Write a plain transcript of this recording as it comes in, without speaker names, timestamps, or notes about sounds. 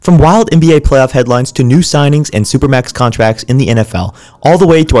From wild NBA playoff headlines to new signings and supermax contracts in the NFL, all the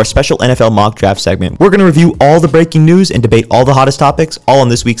way to our special NFL mock draft segment, we're going to review all the breaking news and debate all the hottest topics, all on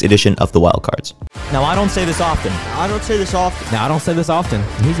this week's edition of the Wildcards. Now, I don't say this often. I don't say this often. Now, I don't say this often.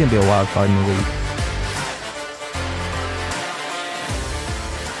 He's going to be a wild card in the league.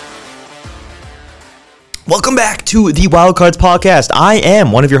 Welcome back to the Wildcards Podcast. I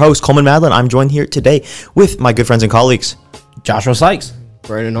am one of your hosts, Coleman Madlin. I'm joined here today with my good friends and colleagues, Joshua Sykes.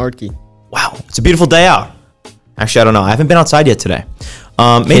 Brandon Hartke. Wow, it's a beautiful day out. Actually, I don't know. I haven't been outside yet today.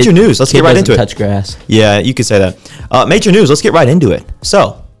 Major news. Let's get right into it. Touch grass. Yeah, you could say that. Major news. Let's get right into it.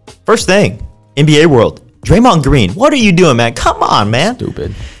 So, first thing, NBA world. Draymond Green. What are you doing, man? Come on, man.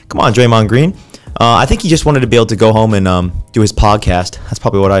 Stupid. Come on, Draymond Green. I think he just wanted to be able to go home and do his podcast. That's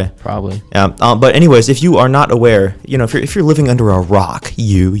probably what I... Probably. Yeah. But anyways, if you are not aware, if you're living under a rock,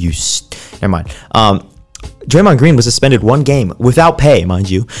 never mind. Draymond Green was suspended one game without pay, mind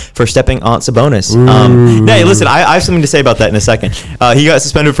you, for stepping on Sabonis. Hey, listen, I have something to say about that in a second. He got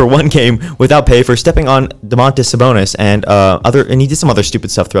suspended for one game without pay for stepping on Domantas Sabonis and he did some other stupid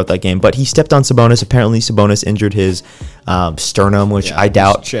stuff throughout that game. But he stepped on Sabonis. Apparently, Sabonis injured his sternum, which I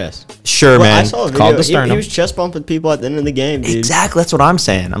doubt. Chest. Sure, man. I saw a video. He was chest bumping people at the end of the game, dude. Exactly, that's what I'm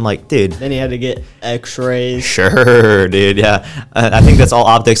saying. I'm like, dude. Then he had to get X-rays. Sure, dude. Yeah, I think that's all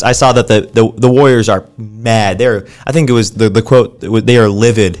optics. I saw that the Warriors are mad. I think it was the quote. They are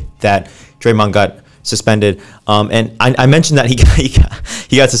livid that Draymond got suspended. And I mentioned that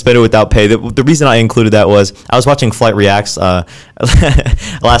he got suspended without pay. The reason I included that was I was watching Flight Reacts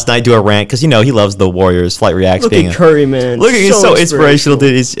last night do a rant because he loves the Warriors. Flight Reacts Look at Curry, man. Look, he's so inspirational,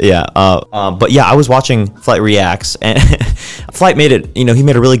 dude. But yeah, I was watching Flight Reacts and Flight made it. He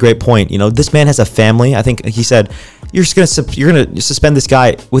made a really great point. This man has a family. I think he said you're gonna suspend this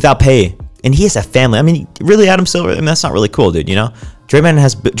guy without pay. And he has a family. I mean, really, Adam Silver. I mean, that's not really cool, dude. Draymond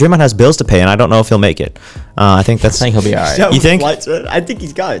has bills to pay, and I don't know if he'll make it. I think he'll be all right. You think? I think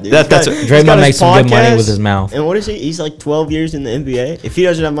he's got it, dude. Draymond makes some good money with his mouth. And what is he? He's like 12 years in the NBA. If he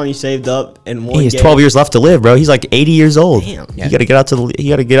doesn't have money saved up in one, he has 12 years left to live, bro. He's like 80 years old. Damn. Yeah. You got to get out to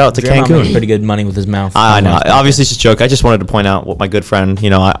Draymond Cancun. makes pretty good money with his mouth. I know. Obviously, it's just a joke. I just wanted to point out what my good friend.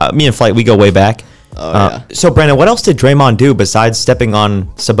 Me and Flight, we go way back. Yeah. So Brandon, what else did Draymond do besides stepping on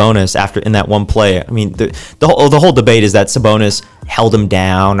Sabonis in that one play? I mean, the whole debate is that Sabonis held him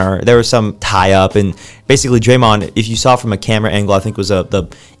down, or there was some tie up, and basically Draymond, if you saw from a camera angle, I think it was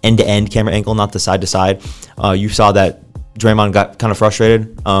the end-to-end camera angle, not the side-to-side, you saw that Draymond got kind of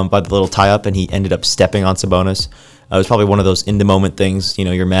frustrated by the little tie up, and he ended up stepping on Sabonis. It was probably one of those in-the-moment things.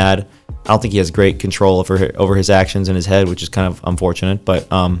 You're mad. I don't think he has great control over his actions in his head, which is kind of unfortunate, but.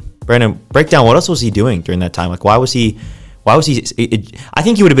 Brandon, break down what else was he doing during that time? Like, why was he? I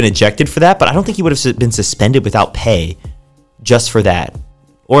think he would have been ejected for that, but I don't think he would have been suspended without pay just for that.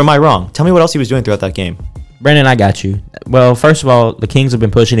 Or am I wrong? Tell me what else he was doing throughout that game. Brandon, I got you. Well, first of all, the Kings have been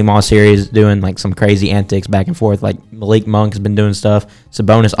pushing him all series, doing like some crazy antics back and forth. Like Malik Monk has been doing stuff.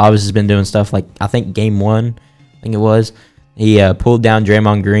 Sabonis obviously has been doing stuff. Like I think game 1, I think it was, he pulled down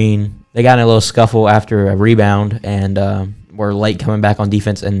Draymond Green. They got in a little scuffle after a rebound and. Were late coming back on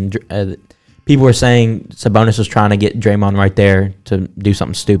defense, and people were saying Sabonis was trying to get Draymond right there to do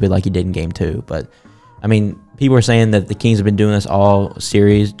something stupid like he did in game 2. But, I mean, people were saying that the Kings have been doing this all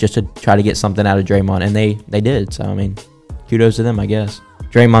series just to try to get something out of Draymond, and they did. So, I mean, kudos to them, I guess.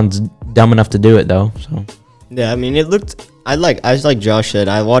 Draymond's dumb enough to do it, though. So yeah, I mean, it looked... I was like Josh said,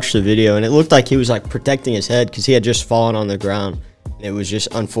 I watched the video, and it looked like he was, like, protecting his head because he had just fallen on the ground. And it was just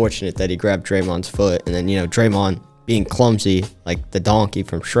unfortunate that he grabbed Draymond's foot, and then, Draymond... being clumsy like the donkey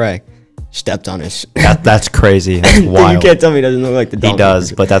from Shrek, stepped on his. That's crazy. That's wild. You can't tell me he doesn't look like the donkey. He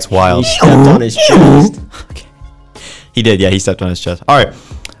does, but that's wild. He stepped on his chest. Okay. He did, yeah. He stepped on his chest. All right,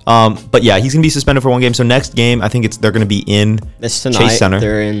 but yeah, he's gonna be suspended for one game. So next game, I think they're gonna be in Chase Center.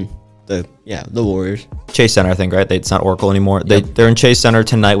 They're in the Warriors. Chase Center, I think, right? It's not Oracle anymore. Yep. They're in Chase Center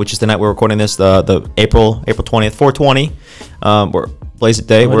tonight, which is the night we're recording this. The April 20th, 420. We're Blaze it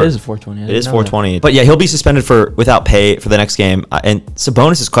day. It is 420. It is 420. But yeah, he'll be suspended without pay for the next game. And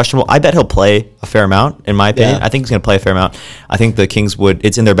Sabonis is questionable. I bet he'll play a fair amount, in my opinion. Yeah. I think he's going to play a fair amount. I think the Kings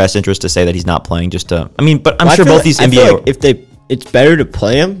it's in their best interest to say that he's not playing but I'm sure both these NBA... it's better to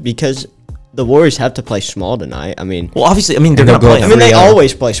play him because the Warriors have to play small tonight. I mean... Well, obviously, they're going to play him. I mean, they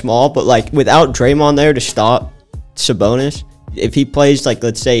always play small, but like without Draymond there to stop Sabonis, if he plays like,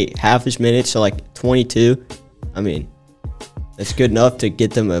 let's say, half his minutes, so like 22, I mean... It's good enough to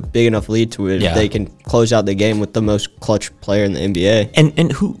get them a big enough lead to it if they can close out the game with the most clutch player in the NBA.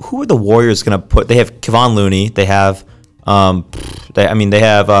 And who are the Warriors going to put? They have Kevon Looney. They have what's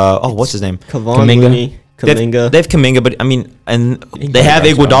his name? Kevon Looney, Kuminga. They have Kuminga, but I mean, and can they have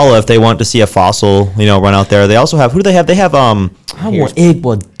play Iguodala if they want to see a fossil, run out there. They also have, who do they have? They have I want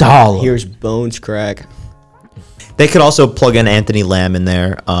Iguodala. Here's Bones Crack. They could also plug in Anthony Lamb in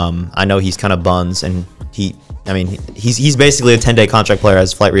there. I know he's kind of buns, and he's basically a 10-day contract player,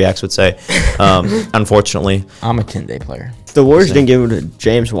 as Flight Reacts would say. Unfortunately, I'm a 10-day player. The Warriors didn't give it to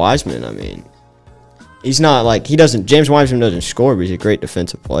James Wiseman. I mean, he's not like James Wiseman doesn't score, but he's a great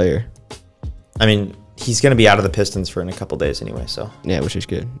defensive player. I mean, he's going to be out of the Pistons for in a couple days anyway, so. Yeah, which is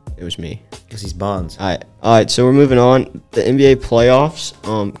good. It was me. Because he's buns. All right. So we're moving on. The NBA playoffs.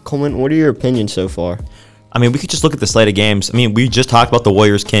 Coleman, what are your opinions so far? I mean, we could just look at the slate of games. I mean, we just talked about the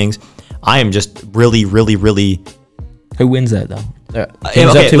Warriors-Kings. I am just really, really, really... Who wins that, though?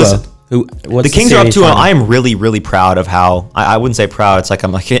 Kings up 2-0. listen. What's The Kings are up 2-0. final? I am really, really proud of how... I wouldn't say proud. It's like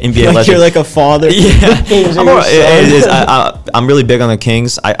I'm like an NBA Like legend. you're like a father. Yeah. Kings are I'm, your son. I'm really big on the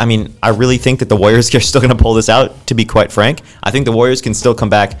Kings. I mean, I really think that the Warriors are still going to pull this out, to be quite frank. I think the Warriors can still come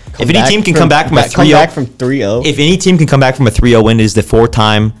back. If any team can come back from a 3-0... Come back from 3-0. If any team can come back from a 3-0 win, it is the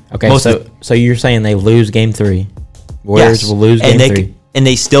 4-time... Okay, so you're saying they lose Game 3. Warriors will lose Game 3. And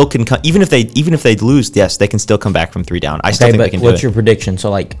they still can come, even if they lose, yes, they can still come back from 3 down. I still think they can do it. What's your prediction? So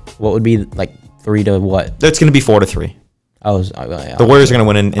like, what would be like 3 to what? It's going to be 4-3. Yeah, The Warriors are going to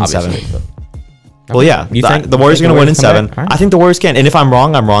win in 7. Well, yeah, You think the Warriors are going to win in come 7. back? All right. I think the Warriors can, and if I'm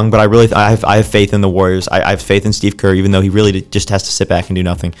wrong, I'm wrong. But I have faith in the Warriors. I have faith in Steve Kerr, even though he really just has to sit back and do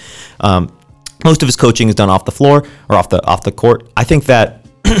nothing. Most of his coaching is done off the floor or off the court. I think that.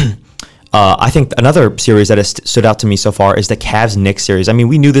 I think another series that has stood out to me so far is the Cavs-Knicks series. I mean,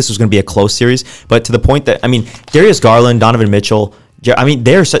 we knew this was going to be a close series, but to the point that, I mean, Darius Garland, Donovan Mitchell, I mean,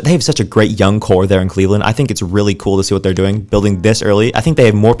 they have such a great young core there in Cleveland. I think it's really cool to see what they're doing, building this early. I think they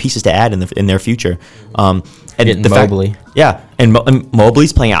have more pieces to add in their future. And Getting Mobley. And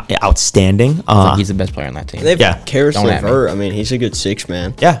Mobley's playing outstanding. I think he's the best player on that team. They've Yeah. Karis Don't at me. LeVert. I mean, he's a good 6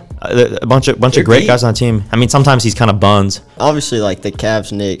 man. Yeah, a bunch of great deep. guys on the team. I mean, sometimes he's kind of buns. Obviously, like the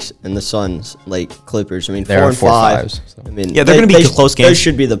Cavs, Knicks, and the Suns, like Clippers. I mean, There 4 are and 4 5. 5s, so. I mean, Yeah, they're gonna be close games. Those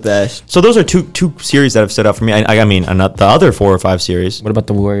should be the best. So those are two series that have stood out for me. I mean, the other 4 or 5 series. What about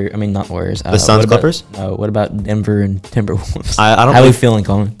the Warriors? I mean, not Warriors. The Suns, what about- Clippers? No. What about Denver and Timberwolves? I don't How are we think- feeling,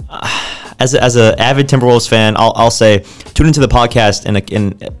 Colin? As an avid Timberwolves fan, I'll say tune into the podcast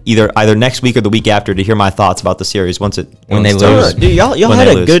in either next week or the week after to hear my thoughts about the series when they it's lose. over. Dude, y'all When had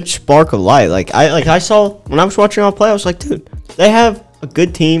they a lose. good spark of light. I saw when I was watching y'all play, I was like, dude, they have a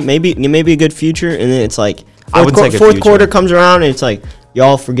good team, maybe a good future, and then it's like I wouldn't say good fourth future. quarter comes around and it's like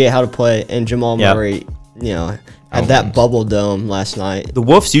y'all forget how to play, and Jamal Yep. Murray, had that bubble dome last night. The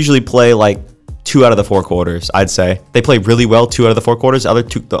Wolves usually play like 2 out of the 4 quarters, I'd say. They play really well 2 out of the 4 quarters. The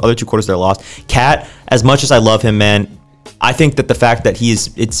other two quarters they're lost. Cat, as much as I love him, man, I think that the fact that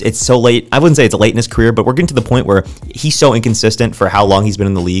it's so late, I wouldn't say it's late in his career, but we're getting to the point where he's so inconsistent for how long he's been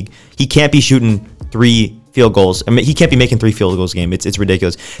in the league. He can't be shooting 3 field goals. I mean, he can't be making 3 field goals a game. It's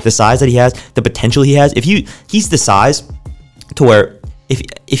ridiculous. The size that he has, the potential he has. He's the size to where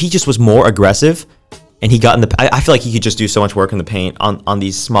if he just was more aggressive and he got in I feel like he could just do so much work in the paint on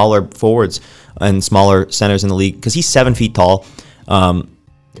these smaller forwards and smaller centers in the league, because he's 7 feet tall,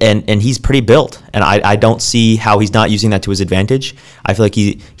 and he's pretty built, and I don't see how he's not using that to his advantage. I feel like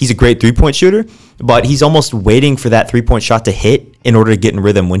he's a great 3-point shooter, but he's almost waiting for that 3-point shot to hit in order to get in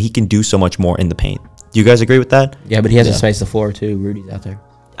rhythm when he can do so much more in the paint. Do you guys agree with that? Yeah, but he has to space the floor too. Rudy's out there.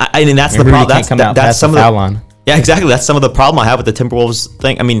 I mean, that's the Rudy problem. can't come out That's past some the of foul the line. Yeah, exactly. That's some of the problem I have with the Timberwolves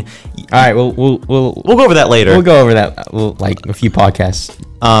thing. I mean, All right, we'll go over that later. We'll go over that. Like a few podcasts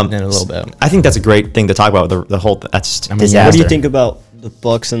in a little bit. I think that's a great thing to talk about. The whole that's just I mean, disaster. What do you think about the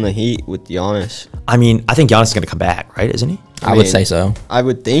Bucks and the Heat with Giannis? I mean, I think Giannis is going to come back, right? Isn't he? I would say so. I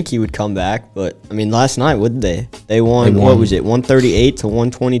would think he would come back, but I mean, last night, what did they? They won. They What won. was it? 138 to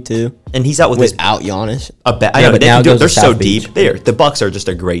 122 And he's out with his without Giannis. I know, Yeah, but but now it goes to they're so South Beach. deep. The Bucks are just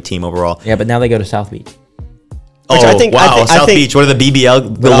a great team overall. Yeah, but now they go to South Beach. Oh, Which I think- wow, I South think- Beach. What are the BBL? The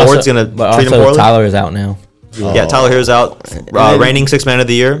But Lord's also- going to but treat him also poorly? Tyler is out now. Yeah, Tyler Hero's out, reigning 6th man of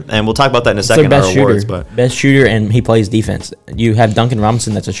the year, and we'll talk about that in a He's their second. best Our shooter. awards, but Best shooter, and he plays defense. You have Duncan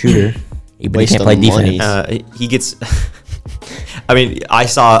Robinson, that's a shooter, but he Waste can't of play money. defense. he gets. I mean, I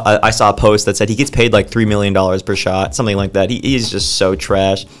saw a post that said he gets paid like $3 million per shot, something like that. He's just so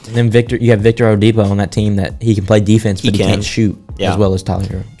trash. And then you have Victor Oladipo on that team that he can play defense, but he can. can't shoot Yeah. as well as Tyler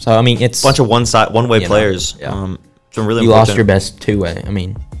Hero. So I mean, it's Bunch of one-way You know, players. yeah. It's really you lost unfortunate. your best 2-way. I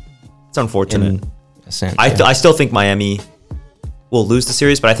mean, It's unfortunate. in a sense. I yeah. still think Miami will lose the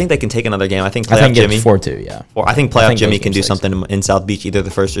series, but I think they can take another game. I think I playoff think Jimmy. it's 4-2. Yeah, Or I think I playoff think Jimmy those can do games something in South Beach, either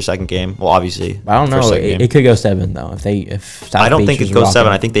the first or second game. Well, obviously, but I don't first, know. second game. It could go 7 though. If South I don't Beach think was it goes 7.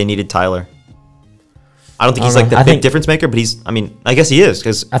 rocking. I think they needed Tyler. I don't think he's like the big difference maker, but I guess he is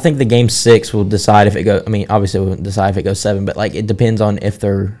because I think the game 6 will decide if it goes. I mean, obviously it will decide if it goes 7, but like it depends on if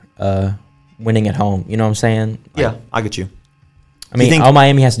they're winning at home. You know what I'm saying? Yeah, I get you. I mean, all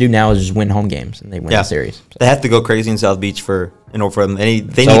Miami has to do now is just win home games, and they win the series. So. They have to go crazy in South Beach in order for them. They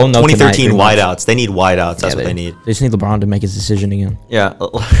need 2013 wideouts. They need wideouts. That's what they need. They just need LeBron to make his decision again. Yeah.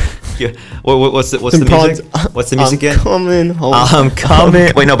 What's the music? What's the music again? I'm coming home. I'm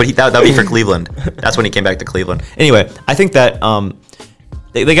coming. Wait, no, but that'd be for Cleveland. That's when he came back to Cleveland. Anyway, I think that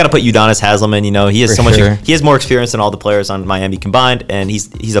they got to put Udonis Haslem. You know, he has he has more experience than all the players on Miami combined, and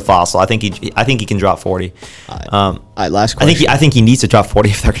he's a fossil. I think he can drop 40. All right, last question. I think he needs to drop 40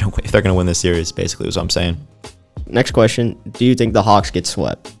 if they're gonna win this series. Basically, is what I'm saying. Next question: do you think the Hawks get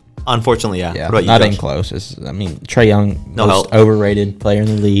swept? Unfortunately, yeah. Yeah, what about you, not Josh? even close. Trae Young, most overrated player in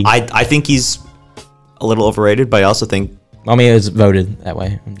the league. I think he's a little overrated, but I also think. I mean, it was voted that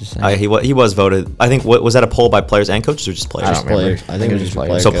way. I'm just saying. He was voted. I think was that a poll by players and coaches or just players? I don't remember. I think it was just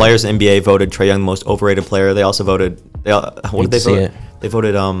players. So players in the NBA voted Trae Young most overrated player. They also voted. What did they vote? They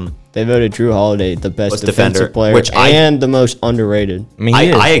voted. They voted Drew Holiday the best defensive player, and the most underrated. I mean,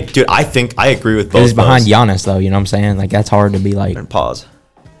 I think I agree with both. He's behind Giannis though. You know what I'm saying? Like that's hard to be like. And pause.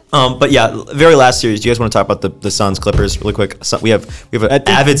 But yeah, very last series. Do you guys want to talk about the Suns Clippers really quick? So we have an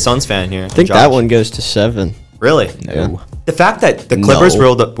avid Suns fan here. I think that one goes to 7. Really? No. Yeah. The fact that the Clippers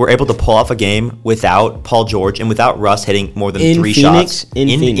were able to pull off a game without Paul George and without Russ hitting more than 3 shots in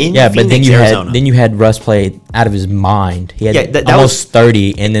Phoenix. Yeah, Phoenix, but then Arizona. you had Russ play out of his mind. He had that almost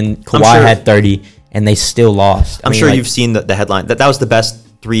 30, and then Kawhi had 30, and they still lost. I'm sure you've seen the headline that was the best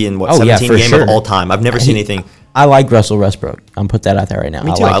 3 in 17 game of all time. I've never seen anything. I like Russell Westbrook. I'm put that out there right now.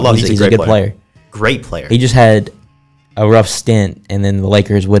 Me too. I love him. He's a good player. Great player. He just had a rough stint, and then the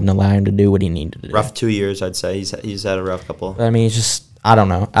Lakers wouldn't allow him to do what he needed to do. Rough 2 years, I'd say. He's had a rough couple. But, I mean, it's just I don't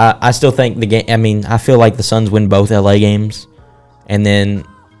know. I still think the game. I mean, I feel like the Suns win both LA games, and then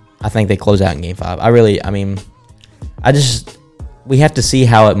I think they close out in Game 5. We have to see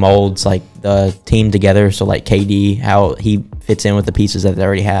how it molds like the team together. So like KD, how he fits in with the pieces that they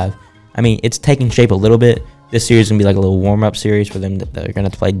already have. I mean, it's taking shape a little bit. This series is gonna be like a little warm up series for them. They're gonna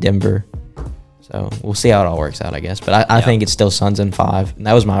have to play Denver. So we'll see how it all works out, I guess. But I think it's still Suns in 5. And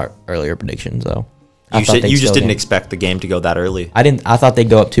that was my earlier prediction. So you just didn't expect the game to go that early. I didn't. I thought they'd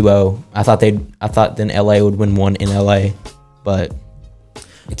go up 2-0. I thought then LA would win 1 in LA, but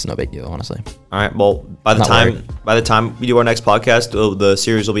it's no big deal, honestly. All right. Well, by the time we do our next podcast, the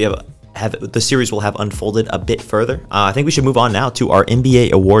series will have unfolded a bit further. I think we should move on now to our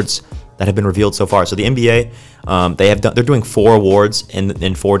NBA awards that have been revealed so far. So the NBA, they're doing 4 awards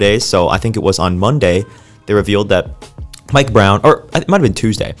in 4 days. So I think it was on Monday they revealed that Mike Brown, or it might have been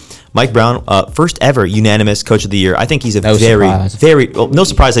Tuesday, Mike Brown, first ever unanimous Coach of the Year. I think he's no surprise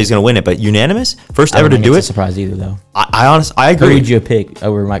that he's going to win it, but unanimous, first ever to do it. It's a surprise either, though. I agree. Who would you pick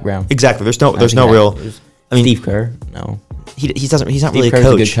over Mike Brown? Exactly. There's no real. I mean, Steve Kerr. No, he's not Steve really Kerr's a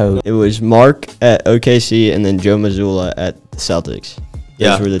coach. good coach. It was Mark at OKC and then Joe Mazzulla at the Celtics.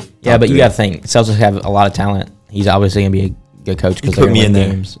 Yeah. But you got to think Celtics have a lot of talent. He's obviously going to be a good coach because they're going to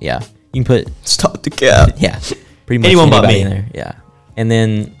win games. Yeah, you can put stop the cap. Yeah, pretty much anyone but me in there. Yeah, and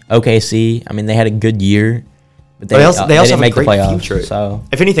then OKC. I mean, they had a good year, but they also didn't have make a great the playoffs. Future. So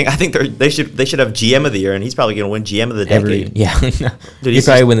if anything, I think they should have GM of the year, and he's probably going to win GM of the decade. Dude, he's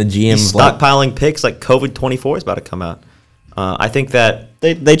probably win the GM. He's stockpiling picks like COVID-24 is about to come out. I think that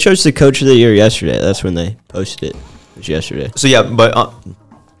they chose the Coach of the Year yesterday. That's when they posted it. It was yesterday. So yeah, but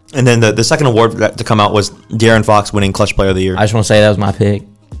and then the second award to come out was De'Aaron Fox winning Clutch Player of the Year. I just want to say that was my pick.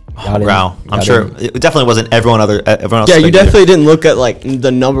 Wow, I'm sure it definitely wasn't everyone else. Yeah, you definitely didn't look at like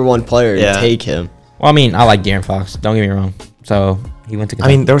the number 1 player to take him. Well, I mean, I like De'Aaron Fox. Don't get me wrong. So he went to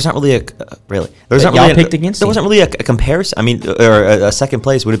Kentucky. I mean, there was not really there wasn't really a comparison. I mean, or a second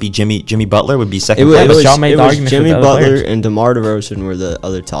place. Would it be Jimmy Butler? Would be second place. It was Jimmy Butler and DeMar DeRozan were the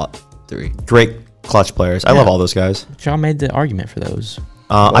other top 3. Great clutch players. I love all those guys. Sean made the argument for those.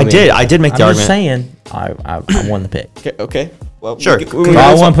 I did make the argument. I'm just saying, I won the pick. Okay. Well, sure. When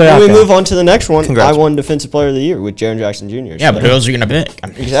we move on to the next one, I won Defensive Player of the Year with Jaren Jackson Jr. Yeah, but who else are you going to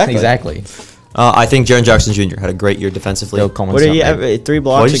pick? Exactly. I think Jaren Jackson Jr. had a great year defensively. What did he have? 3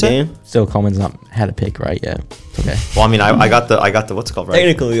 blocks a game? Still, Coleman's not had a pick right yet. Okay. Well, I mean, I got the what's it called right.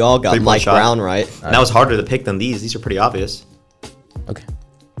 Technically, we all got Mike Brown right. And that was harder to pick than these. These are pretty obvious. Okay.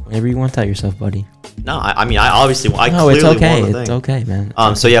 Whatever you want to tell yourself, buddy. No, I mean, I clearly it's okay. won the thing. It's okay,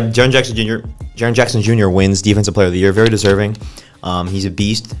 man. So yeah, Jaren Jackson Jr. wins Defensive Player of the Year, very deserving. He's a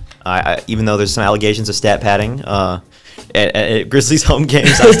beast. Even though there's some allegations of stat padding, at Grizzlies home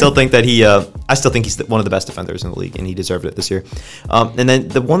games. I still think that he's one of the best defenders in the league, and he deserved it this year. And then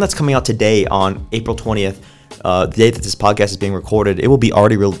the one that's coming out today on April 20th, the day that this podcast is being recorded, it will be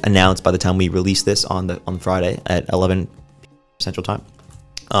already announced by the time we release this on Friday at 11 Central Time.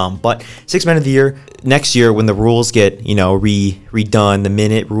 But 6 Man of the Year next year, when the rules get redone, the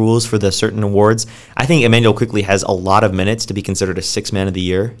minute rules for the certain awards, I think Emmanuel Quickley has a lot of minutes to be considered a 6 Man of the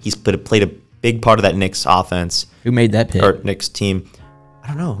Year. He's played a big part of that Knicks offense. Who made that pick? Or Knicks team. I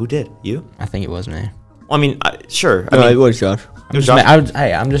don't know who did. You? I think it was me. Well, I mean, sure. No, it was Josh. I'm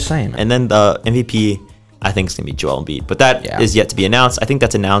just saying. And then the MVP, I think, is going to be Joel Embiid. But that is yet to be announced. I think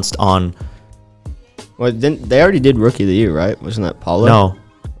that's announced on... Well, they already did Rookie of the Year, right? Wasn't that Paulo? No.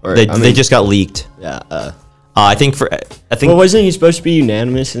 They just got leaked. Yeah. I think. Well, wasn't he supposed to be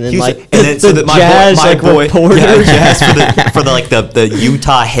unanimous? And then my Jazz boy, reporter. Jazz for the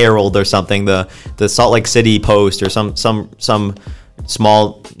Utah Herald or something, the Salt Lake City Post or some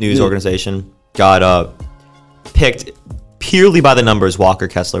small news organization got picked purely by the numbers. Walker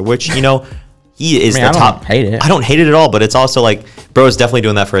Kessler, which he is the top. I don't hate it. I don't hate it at all, but it's also like, bro is definitely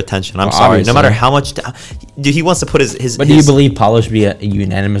doing that for attention. I'm sorry. Obviously. No matter how much, dude, he wants to put his. But do you believe Paulo should be a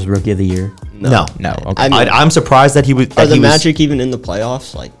unanimous Rookie of the Year? No. Okay. I'm surprised that he was. Are the Magic even in the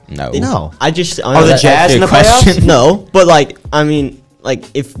playoffs? Like, no. Are the the Jazz in the playoffs? No, but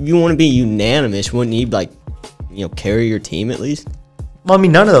if you want to be unanimous, wouldn't you carry your team at least? Well, I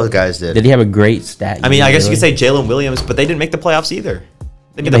mean, none of those guys did. Did he have a great stat? I mean, I guess you could say Jalen Williams, but they didn't make the playoffs either.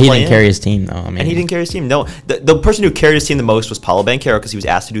 But he didn't carry his team, though. And he didn't carry his team. No, the person who carried his team the most was Paolo Banchero because he was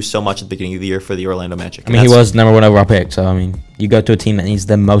asked to do so much at the beginning of the year for the Orlando Magic. I mean, he was number one overall pick, so, I mean, you go to a team that needs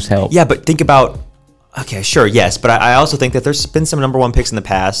the most help. Yeah, but think about... Okay, sure, yes, but I also think that there's been some number one picks in the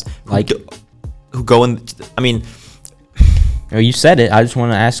past who go in... I mean... Well, you said it. I just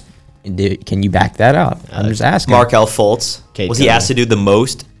want to ask, can you back that up? I'm just asking. Markelle Fultz. Was he asked to do the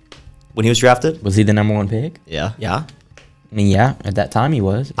most when he was drafted? Was he the number one pick? Yeah. Yeah. I mean, yeah, at that time he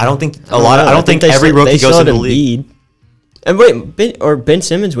was. I don't think I don't think every rookie goes into the league. And wait, Ben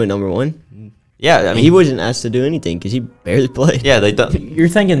Simmons went number one. Yeah, I mean he wasn't asked to do anything because he barely played. Yeah, You're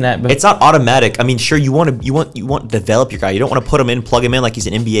thinking that, but it's not automatic. I mean, sure, you want to develop your guy. You don't want to plug him in like he's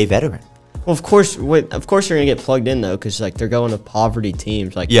an NBA veteran. Well, of course they're gonna get plugged in though, because they're going to poverty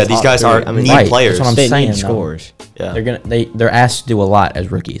teams. These guys are need players. That's what I'm saying. Need scores. Yeah, they're asked to do a lot as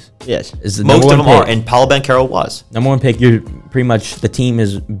rookies. Yes, most of them are, and Paolo Banchero was number one pick. You're pretty much the team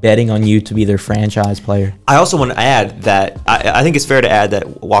is betting on you to be their franchise player. I also want to add that I think it's fair to add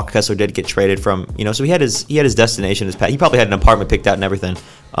that Walker Kessler did get traded from so he had his destination, his path. He probably had an apartment picked out and everything.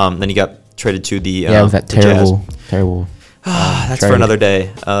 Then he got traded to the with that terrible. That's trade for another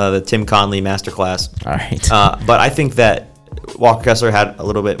day. The Tim Conley masterclass. All right. But I think that Walker Kessler had a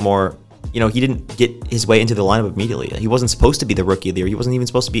little bit more. He didn't get his way into the lineup immediately. He wasn't supposed to be the Rookie of the Year. He wasn't even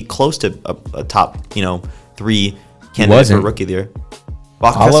supposed to be close to a top, 3 candidate for Rookie of the Year.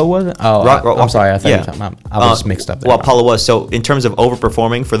 Paulo wasn't? Oh, I'm sorry. I thought I was mixed up there. Well, Paulo was. So in terms of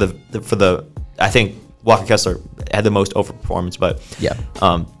overperforming for the, I think Walker Kessler had the most overperformance. But yeah.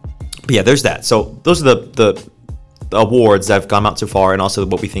 But yeah, there's that. So those are the awards that have come out so far, and also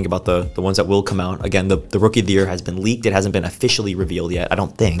what we think about the ones that will come out. Again, the Rookie of the Year has been leaked. It hasn't been officially revealed yet, I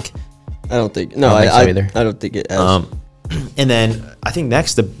don't think. I don't think it has. And then I think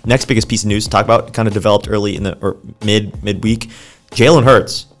the next biggest piece of news to talk about, kind of developed early in midweek, Jalen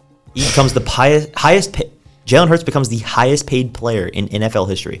Hurts. He becomes Jalen Hurts becomes the highest paid player in NFL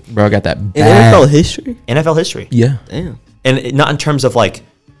history. Bro, I got that in NFL history? NFL history. Yeah. Damn. And not in terms of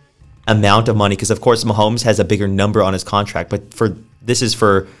amount of money, because of course Mahomes has a bigger number on his contract, but this is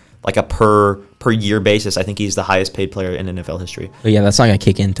for a per year basis. I think he's the highest paid player in NFL history. But yeah, that's not gonna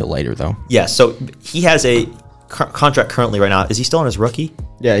kick in until later though. Yeah, so he has a contract currently right now. Is he still on his rookie?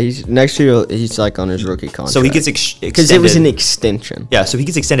 Yeah, he's next year. He's on his rookie contract. So he gets extended because it was an extension. Yeah, so he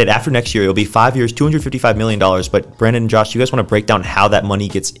gets extended after next year. It'll be 5 years, $255 million. But Brandon and Josh, you guys want to break down how that money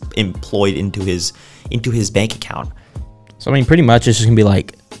gets employed into his bank account? So I mean, pretty much it's just gonna be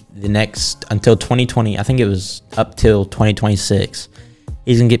the next until 2020. I think it was up till 2026.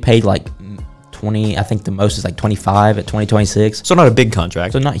 He's gonna get paid 20. I think the most is 25 at 2026. So not a big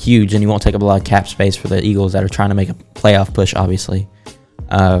contract. So not huge, and you won't take up a lot of cap space for the Eagles that are trying to make a playoff push. Obviously,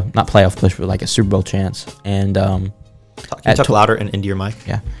 not playoff push, but a Super Bowl chance. And talk louder and into your mic.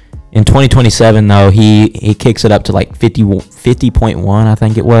 Yeah. In 2027 though, he kicks it up to 50.1, I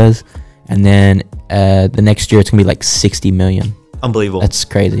think it was, and then the next year it's gonna be 60 million. Unbelievable. That's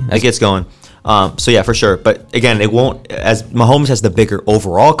crazy. It gets going. So yeah, for sure. But again, it won't, as Mahomes has the bigger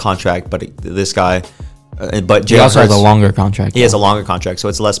overall contract, but this guy, but he also has a longer contract. He has a longer contract, so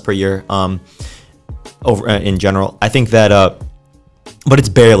it's less per year. over in general. I think that, but it's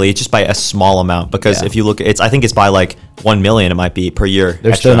just by a small amount because if you look, I think it's by like 1 million. It might be per year.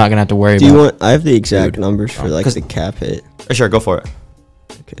 They're still not gonna have to worry. Do you want? I have the exact numbers for like the cap hit. Sure, go for it.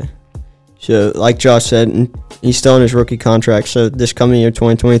 Okay. So, like Josh said, he's still in his rookie contract. So, this coming year,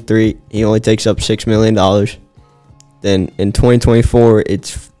 2023, he only takes up $6 million. Then in 2024,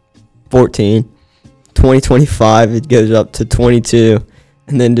 it's 14. 2025, it goes up to 22.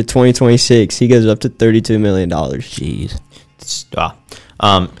 And then to 2026, he goes up to $32 million. Jeez.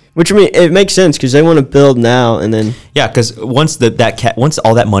 Which, I mean, it makes sense because they want to build now and then... Yeah, because once once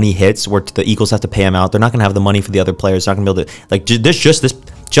all that money hits where the Eagles have to pay him out, they're not going to have the money for the other players. They're not going to be able to... Like,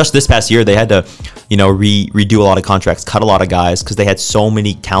 just this past year, they had to, redo a lot of contracts, cut a lot of guys because they had so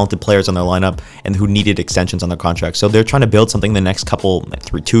many talented players on their lineup and who needed extensions on their contracts. So they're trying to build something the next couple,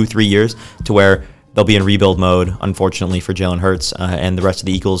 2-3 years to where they'll be in rebuild mode, unfortunately, for Jalen Hurts and the rest of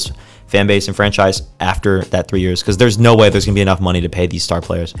the Eagles fan base and franchise after that 3 years because there's no way there's going to be enough money to pay these star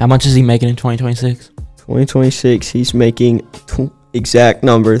players. How much is he making in 2026? 2026, he's making exact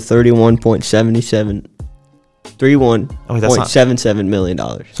number, $31.77 million.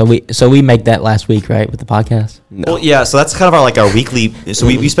 So we make that last week, right, with the podcast? No. Well, yeah. So that's kind of our weekly. So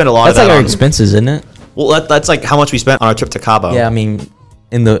we spend a lot. That's of that like our on expenses, isn't it? Well, that's like how much we spent on our trip to Cabo. Yeah, I mean,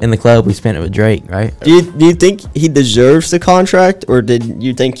 in the club we spent it with Drake, right? Do you think he deserves the contract, or did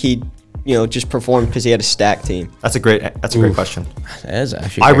you think he, just performed because he had a stacked team? That's a great question. That is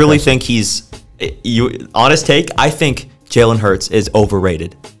actually. I really think he's. Honest take. I think Jalen Hurts is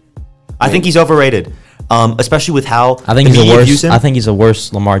overrated. I think he's overrated. Especially with how I think he's a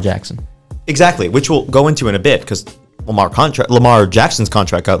worse Lamar Jackson. Exactly, which we'll go into in a bit because Lamar Jackson's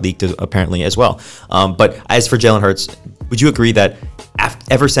contract got leaked apparently as well. But as for Jalen Hurts, would you agree that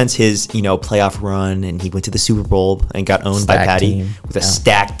ever since his playoff run and he went to the Super Bowl and got owned by Patty with a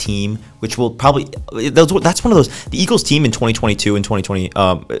stacked team, which will probably that's one of those the Eagles team in 2022 and 2020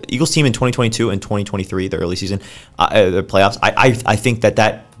 Eagles team in 2022 and 2023 the early season the playoffs. I think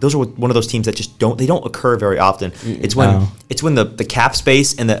that those are one of those teams that just don't occur very often. It's when the cap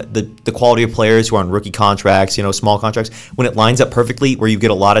space and the quality of players who are on rookie contracts, small contracts, when it lines up perfectly where you get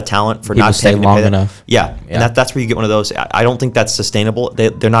a lot of talent for not stay long enough. Yeah, and that's where you get one of those. I don't think that's sustainable.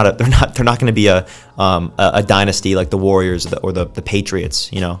 They're not going to be a dynasty like the Warriors or the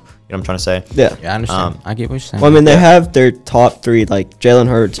Patriots. You know what I'm trying to say? Yeah, I understand. I get what you're saying. Well, I mean, they have their top three like Jalen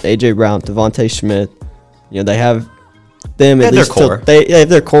Hurts, AJ Brown, Devontae Smith. They have them at least they have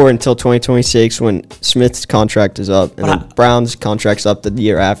their core until 2026 when Smith's contract is up and then Brown's contract's up the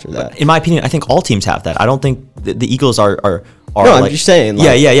year after that. In my opinion, I think all teams have that. I don't think the Eagles are no, I'm just saying.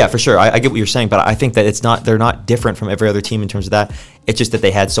 Yeah, for sure. I get what you're saying, but I think that they're not different from every other team in terms of that. It's just that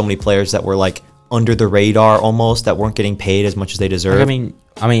they had so many players that were like under the radar almost that weren't getting paid as much as they deserve. I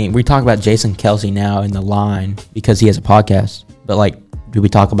mean, we talk about Jason Kelce now in the line because he has a podcast, but like, did we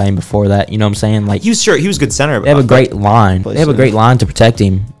talk about him before that? You know what I'm saying? Like he was good center. They have a great line. They have a great line to protect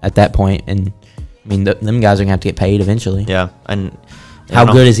him at that point, and I mean, them guys are gonna have to get paid eventually. Yeah, and how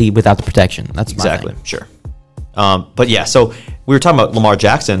good is he without the protection? That's exactly sure. But yeah, so we were talking about Lamar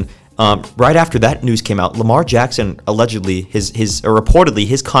Jackson. Right after that news came out, Lamar Jackson allegedly reportedly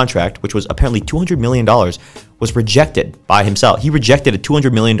his contract, which was apparently $200 million, was rejected by himself. He rejected a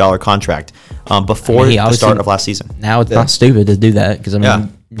 $200 million contract before the start of last season. Now it's not stupid to do that because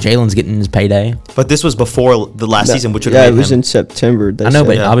Jalen's getting his payday. But this was before the last season, which would it was in September. I know,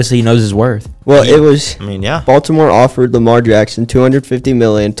 but obviously he knows his worth. Well, it was. Baltimore offered Lamar Jackson $250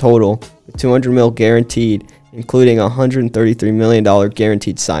 million total, with $200 million guaranteed, including a $133 million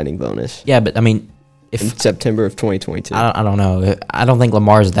guaranteed signing bonus. Yeah, but I mean, in September of 2022. I don't know. I don't think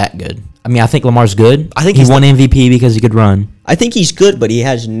Lamar's that good. I mean, I think Lamar's good. I think he won MVP because he could run. I think he's good, but he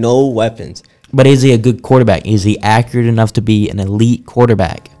has no weapons. But is he a good quarterback? Is he accurate enough to be an elite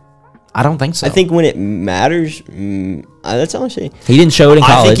quarterback? I don't think so. I think when it matters, that's all I'm saying. He didn't show it in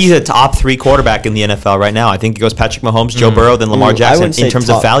college. I think he's a top 3 quarterback in the NFL right now. I think it goes Patrick Mahomes, Joe Burrow, then Lamar Jackson in terms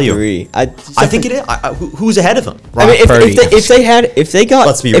of value. 3. I think it is. Who's ahead of him? I mean, if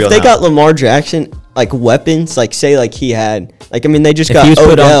they got Lamar Jackson like weapons, like say like he had, like I mean they just got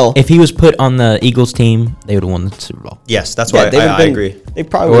Odell. If he was put on the Eagles team, they would have won the Super Bowl. Yes, that's why I agree. They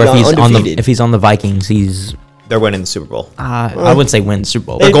probably would have undefeated. If he's on the Vikings, they're winning the Super Bowl. I wouldn't say win the Super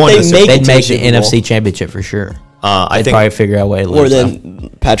Bowl. They're going to the Super Bowl. They'd make the NFC Championship for sure. I think probably figure out a way to lose. Or then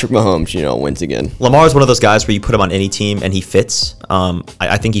Patrick Mahomes, wins again. Lamar is one of those guys where you put him on any team and he fits.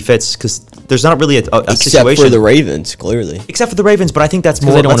 I think he fits because there's not really a situation. Except for the Ravens, clearly. Except for the Ravens, but I think that's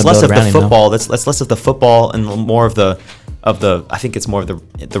less of the football. That's less of the football and more of the I think it's more of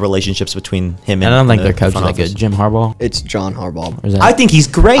the relationships between him and. I don't think the their coach is front that office. good. Jim Harbaugh. It's John Harbaugh. Or is that- I think he's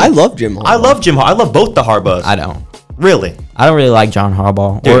great. I love Jim Harbaugh. I love both the Harbaughs. I don't. Really. I don't really like John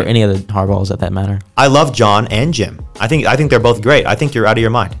Harbaugh or Dude. any of the Harbaughs at that matter. I love John and Jim. I think they're both great. I think you're out of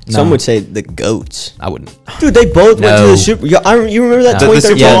your mind. Some No. would say the GOATs. I wouldn't. Dude, they both went to No. the Super. You remember that The 2013,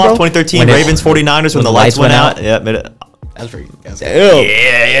 Super Bowl bro? 2013 When it- Ravens 49ers when the lights went out. Yeah, That's pretty. Ew.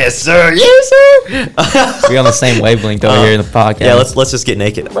 yes sir. Yes sir. We're on the same wavelength over here in the podcast. Yeah, let's just get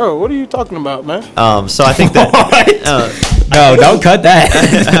naked. Bro, what are you talking about, man? So I think that No, don't cut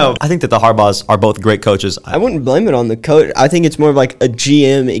that. I think that the Harbaughs are both great coaches. I wouldn't blame it on the coach. I think it's more of like a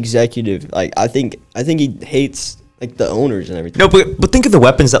GM executive. Like I think he hates like the owners and everything. No, but think of the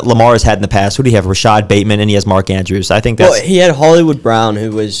weapons that Lamar has had in the past. Who do you have? Rashad Bateman, and he has Mark Andrews. I think that's. Well, he had Hollywood Brown, who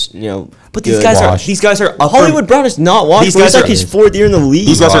was but good. these guys are upper, Hollywood Brown is not washed. These These guys guys like are- his 4th year in the league.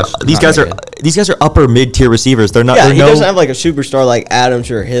 These guys Washed. are these guys are upper mid tier receivers. They're not. Yeah, they're he no, doesn't have like a superstar like Adams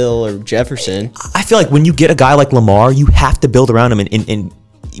or Hill or Jefferson. I feel like when you get a guy like Lamar, you have to build around him and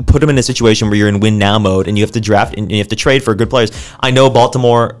you put him in a situation where you're in win now mode and you have to draft and you have to trade for good players. I know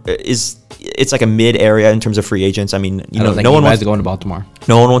Baltimore it's like a mid area in terms of free agents. I mean, I don't think no one anybody's wants going to Baltimore.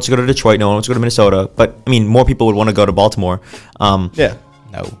 no one wants to go to Detroit, no one wants to go to Minnesota, but I mean, more people would want to go to Baltimore. Yeah.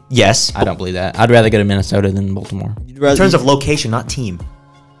 No, Yes, I don't believe that. I'd rather go to Minnesota than Baltimore. in terms of location, not team.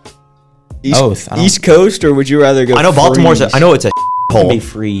 Both. I don't- East Coast, or would you rather go? I know Baltimore's. freeze? I know it's a Can be hole.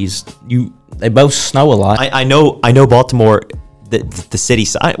 freeze. They both snow a lot. I know Baltimore. The city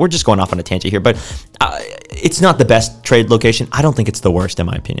side. We're just going off on a tangent here, but it's not the best trade location. I don't think it's the worst, in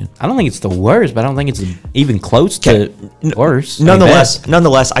my opinion. I don't think it's the worst, but I don't think it's even close to worse.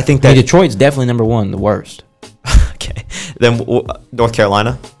 Nonetheless, I think I that mean, Detroit's definitely number one, the worst. okay. Then North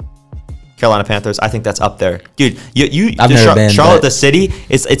Carolina Panthers. I think that's up there, dude. I've never been, Charlotte, but- the city.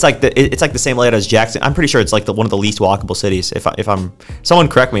 It's like the same layout as Jackson. I'm pretty sure it's like one of the least walkable cities. If I'm someone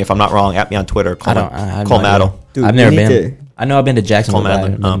correct me if I'm not wrong. At me on Twitter. I have Cole no idea. Maddle. Dude, I've we never need been. to- I know I've been to Jacksonville. Cole but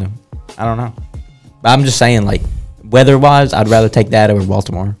I've Maddle, never been to- I don't know. But I'm just saying, like, weather-wise, I'd rather take that over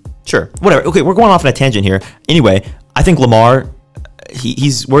Baltimore. Sure. Whatever. Okay, we're going off on a tangent here. Anyway, I think Lamar.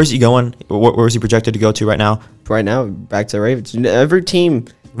 He's where is he going? Where is he projected to go to right now? Right now, back to the Ravens. Every team,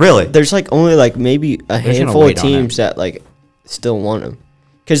 Really? there's like only like maybe a There's no handful of weight on him. teams that like still want him,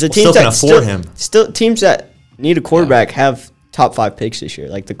 because the Well, teams still that can afford him. still teams that need a quarterback have top 5 picks this year.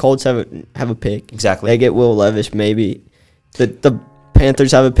 Like the Colts have a pick. Exactly. They get Will Levis maybe. The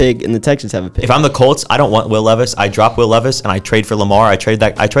Panthers have a pick and the Texans have a pick. If I'm the Colts, I don't want Will Levis. I drop Will Levis and I trade for Lamar. I trade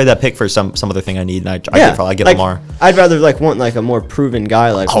that pick for some other thing I need, and I get like, Lamar. I'd rather want like a more proven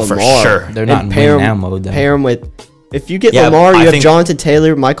guy like Oh, for Lamar. sure. They're not in pair win now him, mode, though. Pair him with. If you get Yeah, Lamar, I you have think- Jonathan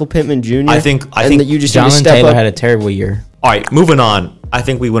Taylor, Michael Pittman Jr. I think that you just need to Jonathan step Taylor up. had a terrible year. All right, moving on. I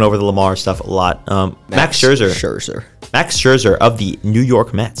think we went over the Lamar stuff a lot. Max Scherzer. Max Scherzer of the New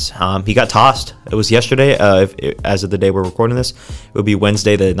York Mets. He got tossed. It was yesterday. As of the day we're recording this, it would be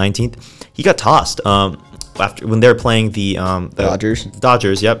Wednesday the 19th. He got tossed after when they were playing the Dodgers.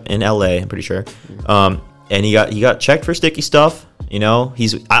 Dodgers, yep, in LA. I'm pretty sure. And he got checked for sticky stuff. You know,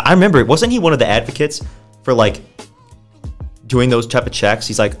 I remember, wasn't he one of the advocates for like doing those type of checks?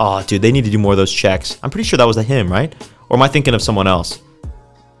 He's like, oh, dude, they need to do more of those checks. I'm pretty sure that was him, right? Or am I thinking of someone else?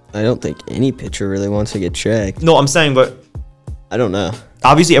 I don't think any pitcher really wants to get checked. No, I'm saying, but I don't know.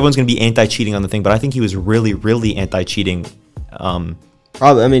 obviously everyone's going to be anti-cheating on the thing, but I think he was really, really anti-cheating.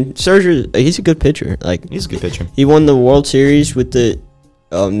 Probably. I mean, Scherzer, he's a good pitcher. Like He's a good pitcher. he won the World Series with the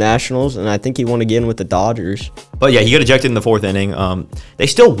Nationals, and I think he won again with the Dodgers. But yeah, he got ejected in the 4th inning. They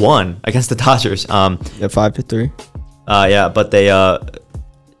still won against the Dodgers. At 5-3. Yeah, but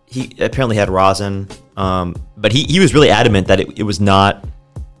he apparently had rosin. But he was really adamant that it was not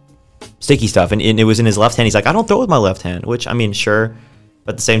sticky stuff, and it was in his left hand. He's like, I don't throw with my left hand, which, I mean, sure,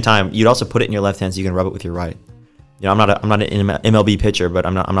 but at the same time, you'd also put it in your left hand so you can rub it with your right. You know, I'm not an MLB pitcher, but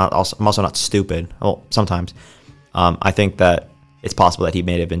I'm also not stupid. Well, sometimes. I think that it's possible that he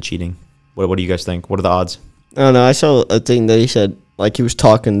may have been cheating. What do you guys think? What are the odds? I don't know. I saw a thing that he said, like he was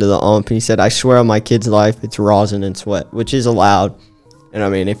talking to the ump, and he said, I swear on my kid's life, it's rosin and sweat, which is allowed. And I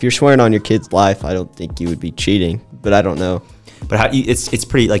mean, if you're swearing on your kid's life, I don't think you would be cheating, but I don't know. But it's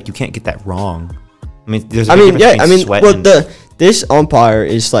pretty, like, you can't get that wrong. I mean, there's a I big mean, difference yeah, I between mean, sweat well, and- this umpire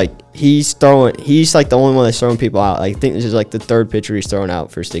is like, he's like the only one that's throwing people out. Like, I think this is like the 3rd pitcher he's throwing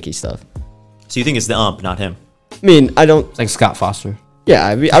out for sticky stuff. So you think it's the ump, not him? I mean, I don't, It's like Scott Foster. yeah,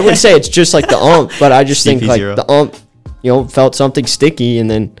 I mean, I wouldn't say it's just like the ump, but I just think like CP0. the ump, felt something sticky, and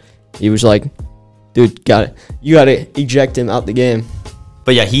then he was like, dude, you got to eject him out the game.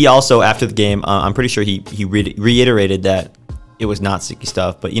 But yeah, he also, after the game, I'm pretty sure he reiterated that it was not sticky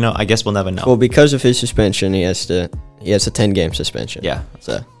stuff. But, I guess we'll never know. Well, because of his suspension, he has to he has a 10-game suspension. Yeah.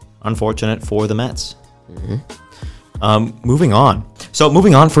 So Unfortunate for the Mets. Moving on. So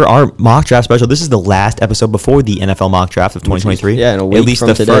moving on for our mock draft special. This is the last episode before the NFL mock draft of 2023. Yeah, in a week At least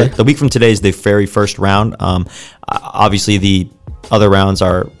from today. The week from today is the very first round. Obviously, the other rounds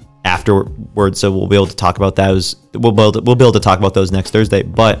are afterwards, so we'll be able to talk about those. We'll be able to talk about those next Thursday.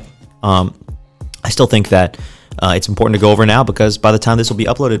 But I still think that it's important to go over now because by the time this will be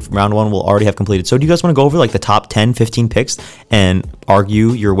uploaded, round one will already have completed. So do you guys want to go over like the top 10, 15 picks and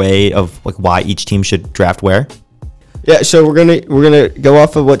argue your way of like why each team should draft where? yeah, so we're gonna go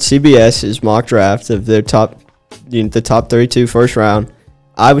off of what CBS's mock draft of their the top 32 first round.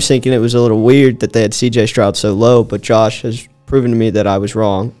 I was thinking it was a little weird that they had CJ Stroud so low, but Josh has proven to me that I was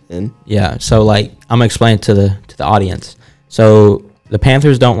wrong. And Yeah, so like I'm gonna explain it to the audience. So the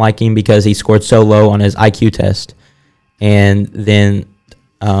Panthers don't like him because he scored so low on his IQ test, and then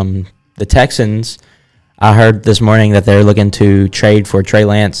the Texans. I heard this morning that they're looking to trade for Trey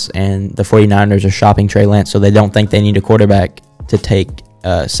Lance, and the 49ers are shopping Trey Lance, so they don't think they need a quarterback to take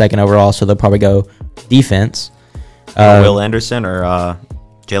second overall, so they'll probably go defense. Will Anderson or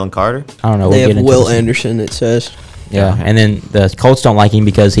Jalen Carter? I don't know. they We'll get have into Will this. Anderson, it says. Yeah, and then the Colts don't like him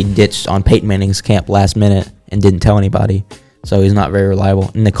because he ditched on Peyton Manning's camp last minute and didn't tell anybody, so he's not very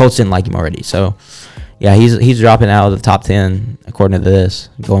reliable. And the Colts didn't like him already, so yeah, he's dropping out of the top 10 according to this,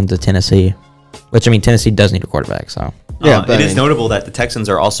 going to Tennessee. Which, I mean, Tennessee does need a quarterback, so. Yeah, but it I is mean- notable that the Texans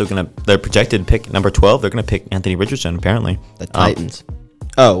are also they're projected to pick number 12. They're going to pick Anthony Richardson, apparently. The Titans.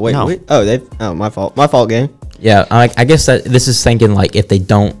 Oh, wait. No. My fault. My fault, game. Yeah, I guess that this is thinking, like, if they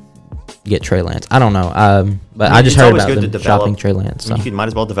don't get Trey Lance. I don't know. But I just It's heard always about good to them develop. shopping Trey Lance. So. You might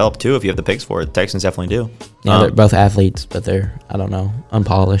as well develop two if you have the picks for it. The Texans definitely do. Yeah, they're both athletes, but they're, I don't know,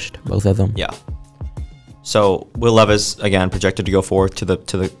 unpolished, both of them. Yeah. So Will Levis again projected to go forward to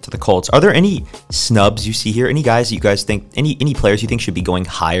the Colts. Are there any snubs you see here? Any guys that you guys think any players you think should be going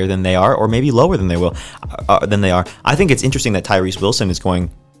higher than they are, or maybe lower than they are? I think it's interesting that Tyrese Wilson is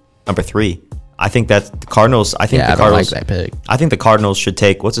going number 3. I think that the Cardinals. I think Yeah, the I don't like Cardinals. that pick. I think the Cardinals should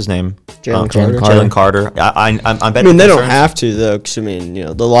take what's his name? Jalen Carter. Jalen Carter. I'm I betting. mean, they don't concerns. have to, though, because, I mean,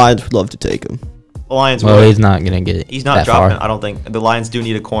 the Lions would love to take him. The Lions. Well, would. he's not going to get it. He's not that dropping. far. I don't think the Lions do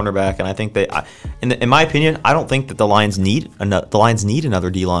need a cornerback, and I think in my opinion, I don't think that the Lions need another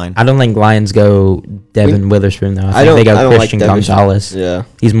D line. I don't think Lions go Devin Witherspoon, though. I think they go Christian Devin- Gonzalez. Yeah.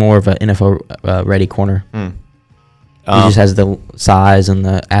 He's more of an NFL ready corner. He just has the size and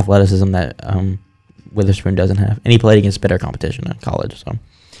the athleticism that Witherspoon doesn't have. And he played against better competition in college. So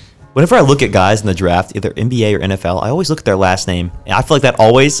Whenever I look at guys in the draft, either NBA or NFL, I always look at thear last name. And I feel like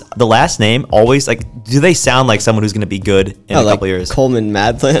the last name always, like, do they sound like someone who's going to be good in a couple years? Coleman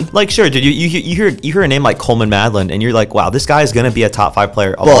Madland. Like, sure, dude, you hear a name like Coleman Madland, and you're like, wow, this guy is going to be a top 5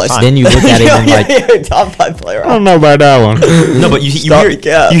 player of all time. then you look at him and like, top 5 player. I don't know about that one. No, but you Stop,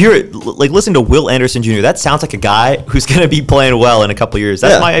 hear it, like, listen to Will Anderson Jr. That sounds like a guy who's going to be playing well in a couple years.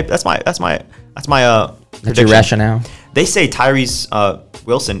 That's my That's your prediction. rationale. They say Tyrese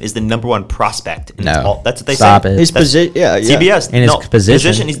Wilson is the number 1 prospect. No. That's what they Stop say. it. His position, yeah. CBS. In his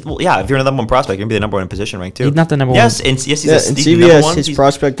position. He's, well, yeah, if you're the number 1 prospect, you're going to be the number 1 in position rank, too. He's not the number yes, one. And, yes, Yeah, he's in the number CBS, 1. his He's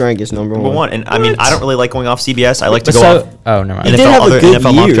prospect rank is number number 1. And, I mean, I don't really like going off CBS. I like to But go so- off oh, never mind. He did have a other good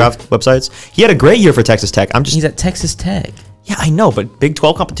NFL mock year. draft websites. He had a great year for Texas Tech. He's at Texas Tech. Yeah, I know, but Big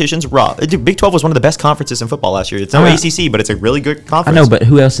 12 competition's rough. Dude, Big 12 was one of the best conferences in football last year. It's no I know. ACC, but it's a really good I conference. know, but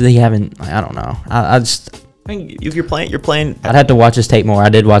who else do they have in? I don't know. I just I mean, if you're playing. I'd have to watch his tape more. I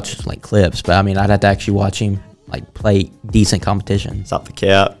did watch like clips, but I mean, I'd have to actually watch him like play decent competition. Stop the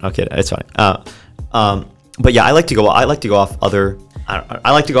cat. Okay, it's fine. But yeah, I like to go off other.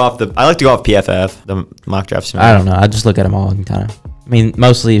 I like to go off PFF, the mock drafts. I don't know. I just look at them all and kind of. I mean,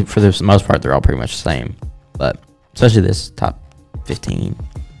 mostly for the most part, they're all pretty much the same, but especially this top 15.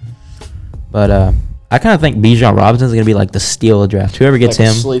 But I kind of think Bijan Robinson's gonna be like the steal of the draft. Whoever gets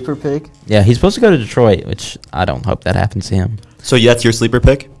him, sleeper pick. yeah, he's supposed to go to Detroit, which I don't hope that happens to him. So that's your sleeper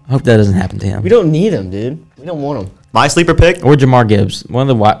pick. I hope that doesn't happen to him. We don't need him, dude. We don't want him. My sleeper pick. Or Jamar Gibbs, one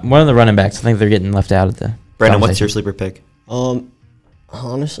of the running backs. I think they're getting left out of the. Brandon, what's your conversation. sleeper pick?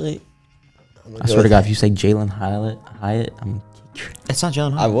 Honestly, I swear to God, if you say Jalen Hyatt, I'm. It's not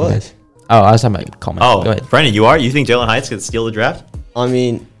Jalen. I was. Oh, I was talking about Coleman. Oh, Go ahead. Brandon, you think Jalen Hyatt's gonna steal the draft? I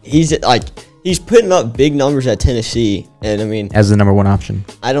mean, he's putting up big numbers at Tennessee, and I mean, As the number 1 option.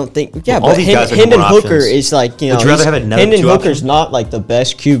 I don't think. Yeah, Well, all but these guys are Hendon number one Hooker options. is like, you know, Would you rather have another Hendon 2 Hooker's options? not like the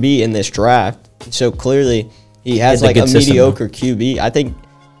best QB in this draft, so clearly he has He has a like a good system, mediocre QB.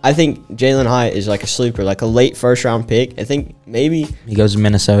 I think Jalen Hyatt is like a sleeper, like a late first round pick. I think maybe He goes to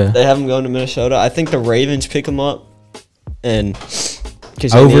Minnesota. they have him going to Minnesota. I think the Ravens pick him up, and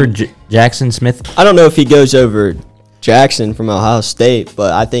because Over Jackson Smith. I don't know if he goes over Jackson from Ohio State,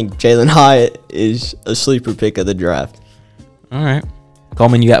 but I think Jalen Hyatt is a sleeper pick of the draft. All right.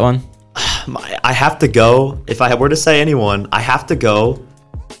 Coleman, you got one? I have to go. If I were to say anyone, I have to go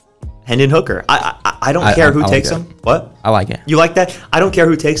Hendon Hooker. I don't care who takes him. What? I like it. You like that? I don't care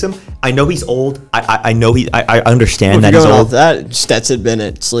who takes him. I know he's old. I know I understand that he's he's old. Off that, Stetson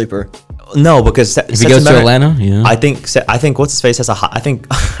Bennett, sleeper. No, because if he goes to Atlanta, yeah. I think what's his face has a high. I think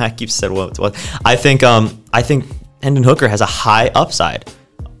I keep saying what. I think Hendon Hooker has a high upside.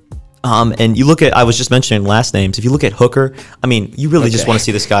 And you look at, I was just mentioning last names. If you look at Hooker, I mean, you really just want to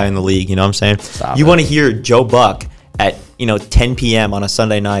see this guy in the league. You know what I'm saying? You want to hear Joe Buck at 10 p.m. on a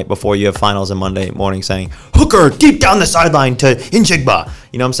Sunday night before you have finals on Monday morning saying, Hooker deep down the sideline to Njigba.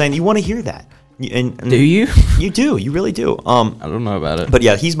 You know what I'm saying? You want to hear that. And do you? You do. You really do. I don't know about it. But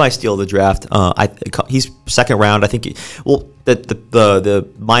yeah, he's my steal of the draft. He's second round. I think. The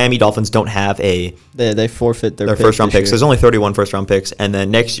Miami Dolphins don't have they forfeit their first round picks. There's only 31 first round picks, and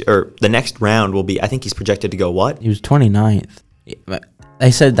then the next round will be. I think he's projected to go what? He was 29th.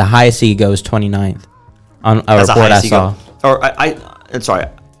 They said the highest he goes 29th on a That's report I saw. I'm sorry.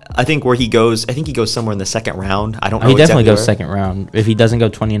 I think where he goes. I think he goes somewhere in the second round. I don't know. He definitely goes second round if he doesn't go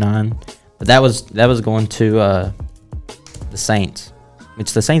 29. But that was going to the Saints,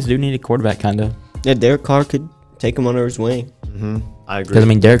 which the Saints do need a quarterback, kind of. Yeah, Derek Carr could take him under his wing. Mm-hmm. I agree.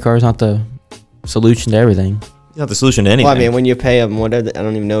 Because, Derek Carr is not the solution to everything. He's not the solution to anything. Well, when you pay him, I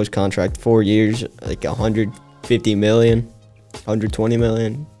don't even know his contract, 4 years, like $150 million, $120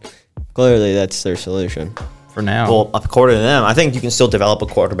 million. Clearly, that's their solution. For now. Well, according to them, I think you can still develop a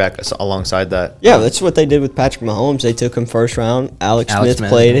quarterback alongside that. Yeah, that's what they did with Patrick Mahomes. They took him first round. Alex Smith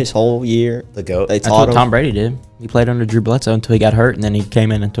played his whole year. The GOAT. That's what Tom Brady did. He played under Drew Bledsoe until he got hurt, and then he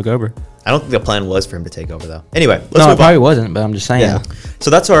came in and took over. I don't think the plan was for him to take over, though. Anyway, let's move on. No, it probably wasn't, but I'm just saying. Yeah. So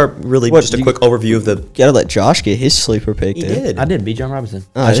that's our just a quick overview of the... You got to let Josh get his sleeper pick, He did. I did. Bijan Robinson.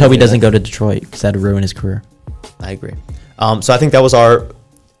 I just hope he doesn't go to Detroit because that would ruin his career. I agree. So I think that was our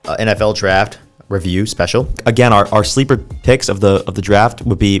NFL draft review special. Again, our sleeper picks of the draft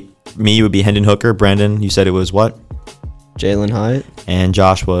would be Hendon Hooker. Brandon, you said it was what? Jalen Hyatt. And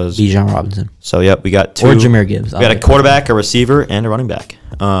Josh was Bijan Robinson. So yep, we got two. Or Jahmyr Gibbs. We got a quarterback, a receiver, and a running back.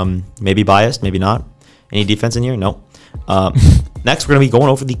 Maybe biased, maybe not. Any defense in here? No. Next, we're going to be going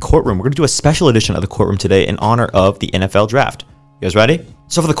over the Courtroom. We're going to do a special edition of the Courtroom today in honor of the NFL draft. You guys ready?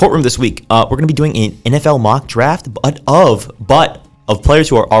 So for the Courtroom this week, we're going to be doing an NFL mock draft, but of players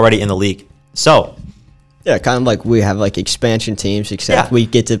who are already in the league. So, yeah, kind of like we have like expansion teams, except we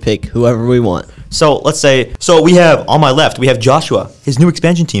get to pick whoever we want. So let's say, we have on my left, we have Joshua, his new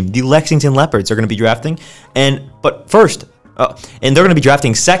expansion team, the Lexington Leopards are going to be drafting, but first, and they're going to be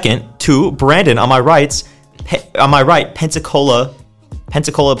drafting second to Brandon on my right, Pensacola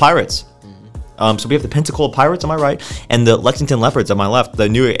Pirates. So we have the Pensacola Pirates on my right and the Lexington Leopards on my left, the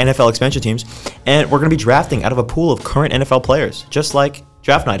new NFL expansion teams, and we're going to be drafting out of a pool of current NFL players, just like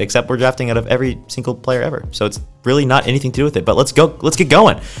draft night, except we're drafting out of every single player ever. So it's really not anything to do with it. But let's get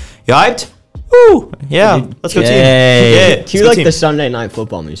going. You hyped? Woo! Yeah. Let's go team. Yeah. Cue like the Sunday Night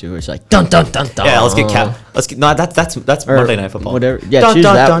Football music where it's like dun dun dun dun. Yeah, let's get no, that's Monday Night Football. Whatever. Yeah, dun, choose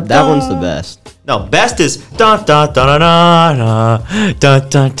dun, that. Dun, that one's the best. No, best is dun dun dun dun dun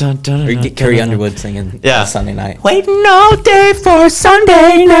dun dun dun. Or you get Carrie Underwood singing Sunday Night. Waiting all day for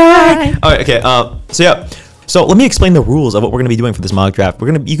Sunday night. All right, okay. So let me explain the rules of what we're going to be doing for this mock draft.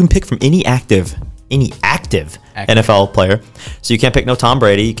 You can pick from any active NFL player. So you can't pick no Tom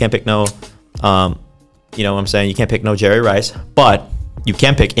Brady. You can't pick no, you know what I'm saying? You can't pick no Jerry Rice. But you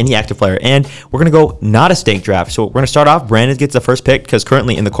can pick any active player. And we're going to go not a snake draft. So we're going to start off. Brandon gets the first pick because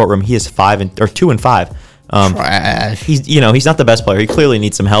currently in the Courtroom he is 2-5. Trash. He's not the best player. He clearly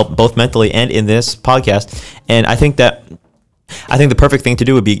needs some help, both mentally and in this podcast. And I think the perfect thing to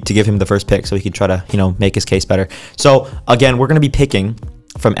do would be to give him the first pick so he can try to, make his case better. So, again, we're going to be picking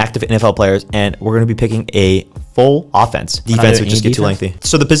from active NFL players, and we're going to be picking a full offense. Defense would just get too lengthy.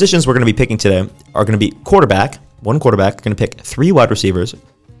 So the positions we're going to be picking today are going to be quarterback. One quarterback. We're going to pick 3 wide receivers,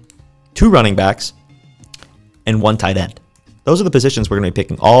 2 running backs, and 1 tight end. Those are the positions we're going to be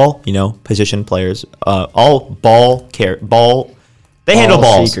picking. All, position players. All ball. They handle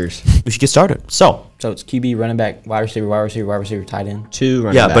balls. Seekers. We should get started. So it's QB, running back, wide receiver, tight end. 2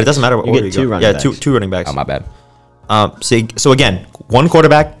 running backs. Yeah, but it doesn't matter what order you go. Yeah, 2 running backs. Oh, my bad. So again, 1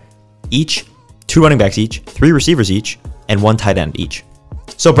 quarterback each, 2 running backs each, 3 receivers each, and 1 tight end each.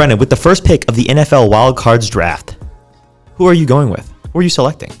 So Brendan, with the first pick of the NFL Wildcards draft, who are you going with? Who are you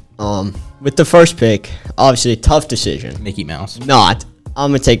selecting? With the first pick, obviously a tough decision. Mickey Mouse. I'm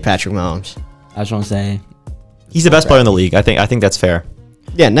gonna take Patrick Mahomes. I just want to say he's the best player in the league. I think that's fair.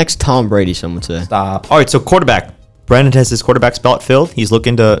 Yeah, next Tom Brady, someone would say. Stop. All right, so quarterback, Brandon has his quarterback spot filled. He's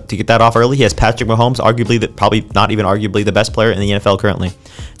looking to get that off early. He has Patrick Mahomes, probably not even arguably the best player in the NFL currently.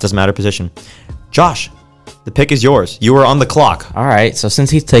 It doesn't matter position. Josh, the pick is yours. You are on the clock. All right, so since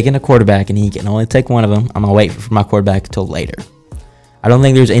he's taking a quarterback and he can only take one of them, I'm going to wait for my quarterback until later. I don't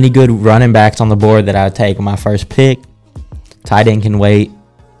think there's any good running backs on the board that I would take on my first pick. Tight end can wait.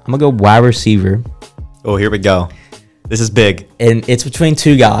 I'm going to go wide receiver. Oh, here we go. This is big. And it's between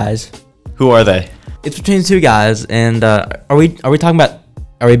two guys. Who are they? It's between two guys. And are we talking about,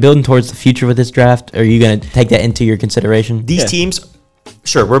 are we building towards the future with this draft? Or are you going to take that into your consideration? These teams...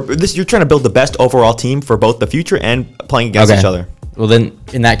 Sure, you're trying to build the best overall team for both the future and playing against each other. Well, then,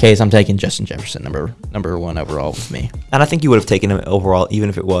 in that case, I'm taking Justin Jefferson, number one overall with me. And I think you would have taken him overall, even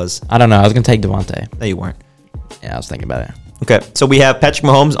if it was. I don't know. I was going to take Devontae. No, you weren't. Yeah, I was thinking about it. Okay, so we have Patrick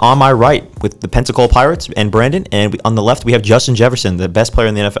Mahomes on my right with the Pensacola Pirates and Brandon, and on the left we have Justin Jefferson, the best player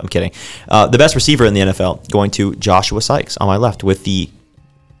in the NFL. I'm kidding. The best receiver in the NFL, going to Joshua Sykes on my left with the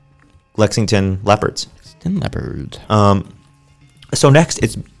Lexington Leopards. So next,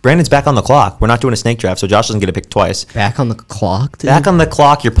 it's Brandon's back on the clock. We're not doing a snake draft, so Josh doesn't get to pick twice. Back on the clock, dude? Back on the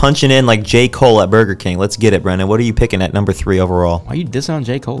clock. You're punching in like J. Cole at Burger King. Let's get it, Brandon. What are you picking at number 3 overall? Why are you dissing on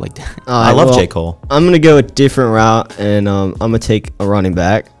J. Cole like that? I love J. Cole. I'm going to go a different route, and I'm going to take a running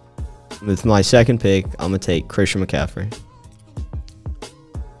back. With my second pick, I'm going to take Christian McCaffrey.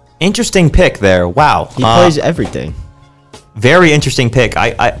 Interesting pick there. Wow. He plays everything. Very interesting pick.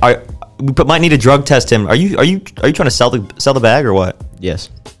 We might need to drug test him. Are you trying to sell the bag or what? Yes.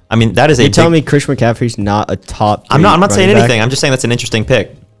 I mean, that is You're telling me Christian McCaffrey's not a top. I'm not saying anything. I'm just saying that's an interesting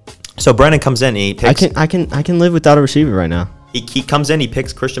pick. So Brennan comes in. And he picks. I can live without a receiver right now. He comes in. He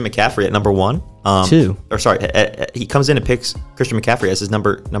picks Christian McCaffrey at number 1. 2. Or sorry, he comes in and picks Christian McCaffrey as his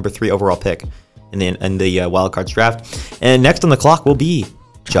number 3 overall pick in the Wildcards draft. And next on the clock will be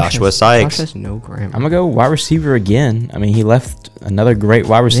Joshua Sykes. Josh has no grammar. I'm going to go wide receiver again. I mean, he left another great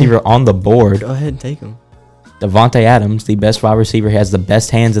wide receiver on the board. Go ahead and take him. Devontae Adams, the best wide receiver. He has the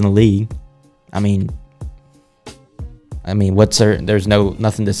best hands in the league. I mean, what's there? There's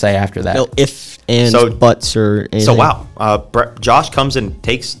nothing to say after that. No ifs and buts or anything. So, wow. Josh comes and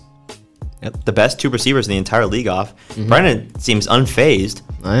takes the best 2 receivers in the entire league off. Mm-hmm. Brennan seems unfazed.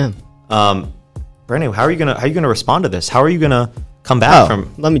 I am. Brennan, how are you gonna respond to this? How are you gonna come back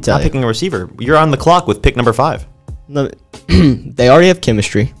from let me tell not picking a receiver? You're on the clock with pick number 5. They already have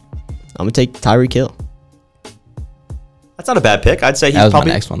chemistry. I'm gonna take Tyreek Hill. That's not a bad pick. I'd say he's probably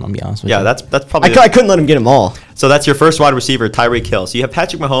my next one. I'll be honest with you. Yeah, that's probably. I couldn't let him get them all. So that's your first wide receiver, Tyreek Hill. So you have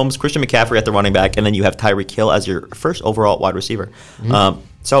Patrick Mahomes, Christian McCaffrey at the running back, and then you have Tyreek Hill as your first overall wide receiver. Mm-hmm.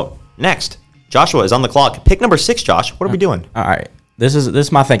 So next, Joshua is on the clock. Pick number 6, Josh. What are we doing? All right, this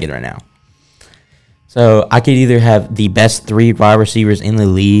is my thinking right now. So I could either have the best 3 wide receivers in the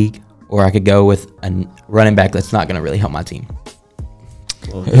league, or I could go with a running back that's not going to really help my team.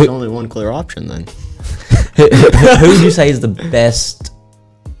 Well, there's only one clear option then. Who would you say is the best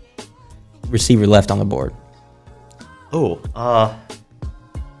receiver left on the board? Oh,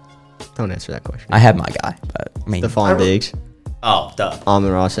 don't answer that question. I have my guy, but I mean, Stephon Diggs. Oh, duh.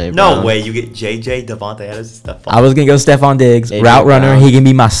 Amon-Ra St. No Brown. way. You get JJ, Devontae Adams, Stephon. I was gonna go Stephon Diggs, route runner. Brown. He can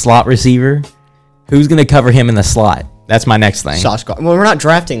be my slot receiver. Who's gonna cover him in the slot? That's my next thing. Sauce Gardner. Well, we're not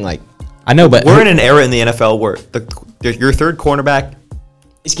drafting like. I know, but we're in an era in the NFL where your third cornerback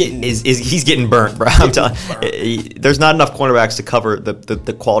he's getting burnt, bro. I'm telling you, there's not enough cornerbacks to cover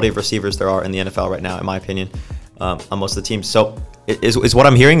the quality of receivers there are in the NFL right now, in my opinion, on most of the teams. So is what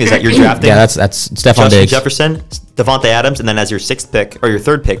I'm hearing is that you're drafting. Yeah, that's Stephon Justin Diggs, Jefferson, Devontae Adams, and then as your 6th pick or your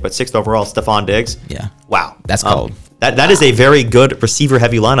 3rd pick, but 6th overall, Stephon Diggs. Yeah. Wow, that's cold. That is a very good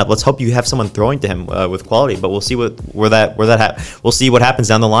receiver-heavy lineup. Let's hope you have someone throwing to him with quality. But we'll see we'll see what happens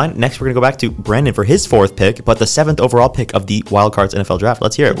down the line. Next, we're gonna go back to Brandon for his 4th pick, but the 7th overall pick of the Wildcards NFL Draft.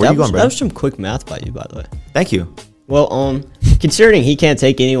 Let's hear it. Where are you going, Brandon? That was some quick math by you, by the way. Thank you. Well, considering he can't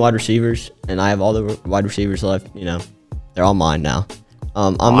take any wide receivers, and I have all the wide receivers left, they're all mine now.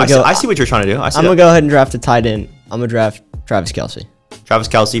 I see what you're trying to do. I'm gonna go ahead and draft a tight end. I'm gonna draft Travis Kelce. Travis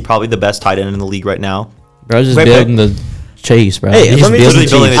Kelce, probably the best tight end in the league right now. Bro's just building the Chiefs, bro. Hey, let me building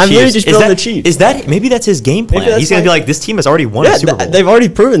the I'm literally just building the Chiefs. Chiefs. Is that maybe that's his game plan? He's gonna be like, this team has already won a Super Bowl. They've already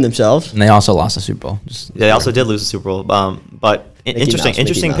proven themselves. And they also lost the Super Bowl. They also did lose the Super Bowl. But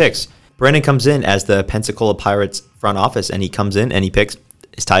interesting picks. Brandon comes in as the Pensacola Pirates front office, and he comes in and he picks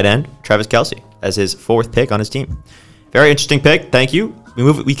his tight end Travis Kelce as his 4th pick on his team. Very interesting pick. Thank you.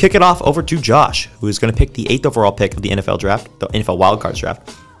 We kick it off over to Josh, who is going to pick the 8th overall pick of the NFL draft, the NFL Wildcards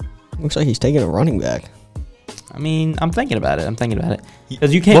draft. Looks like he's taking a running back. I mean, I'm thinking about it.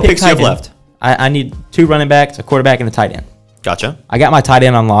 Because you can't What pick picks do you have tight end. left? I need 2 running backs, a quarterback, and a tight end. Gotcha. I got my tight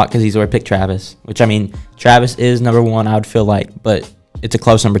end on lock because he's already picked Travis, which, I mean, Travis is number one, I would feel like, but it's a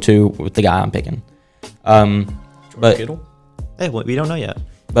close number two with the guy I'm picking. But Kittle? Hey, we don't know yet.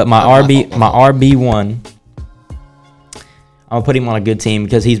 But my RB1, I'm gonna put him on a good team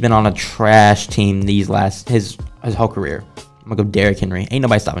because he's been on a trash team his whole career. I'm gonna go Derrick Henry. Ain't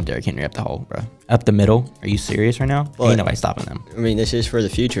nobody stopping Derrick Henry up the hole, bro. Up the middle. Are you serious right now? Ain't nobody stopping them. I mean, this is for the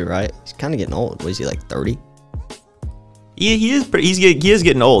future, right? He's kind of getting old. Was he like 30? He is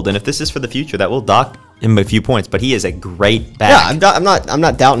getting old, and if this is for the future, that will dock him a few points. But he is a great back. Yeah, I'm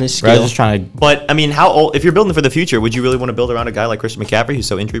not doubting his skill. Bro, just trying to. But I mean, how old? If you're building for the future, would you really want to build around a guy like Christian McCaffrey, who's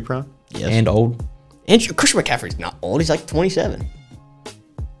so injury prone? Yes. And old. And Christian McCaffrey's not old. He's like 27.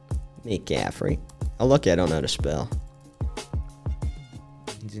 McCaffrey. How lucky I don't know how to spell.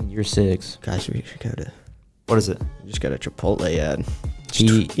 He's in year 6. Guys, we should go to. What is it? We just got a Chipotle ad.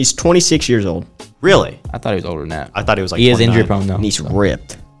 He, He's 26 years old. Really? I thought he was older than that. I thought he was like. He is 29. injury prone though. And he's so.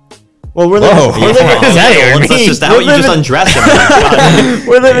 ripped. Well, we're Yeah. living, That's just how you just undress him. God.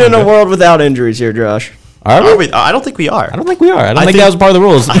 we're living in a world without injuries here, Josh. Are we? I don't think we are. I don't think we are. I don't think think- that was part of the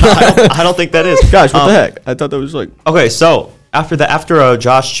rules. I don't think that is. Gosh, what the heck? I thought that was like. Okay, so after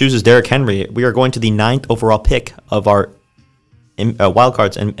Josh chooses Derrick Henry, we are going to the 9th overall pick of our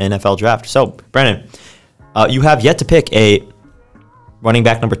Wildcards and NFL draft. So, Brandon, you have yet to pick a running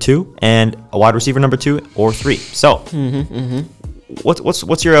back number 2 and a wide receiver number 2 or 3. So,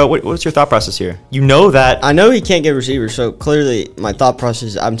 what's your thought process here? You know that I know he can't get receivers, so clearly my thought process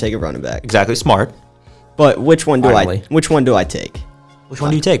is I'm taking running back. exactly smart. But which one do Finally. Which one do I take? Which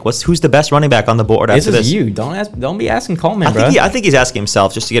one do you take? Who's the best running back on the board This after is this? you. Don't be asking Coleman, bro. I think he's asking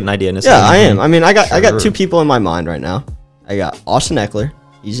himself just to get an idea in his Yeah, head. I am. I mean, I got Sure. 2 people in my mind right now. I got Austin Eckler.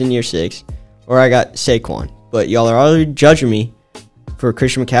 He's in year 6. Or I got Saquon. But y'all are already judging me for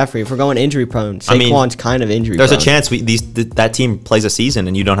Christian McCaffrey. If we're going injury prone, I mean, Saquon's kind of injury There's prone. a chance that team plays a season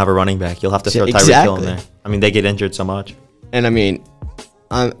and you don't have a running back. You'll have to throw Tyreek Hill in Exactly. there. I mean, they get injured so much. And I mean,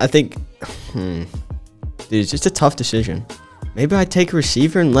 I think, dude, it's just a tough decision. Maybe I take a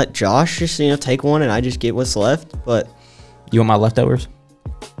receiver and let Josh just, take one and I just get what's left. But, You want my leftovers?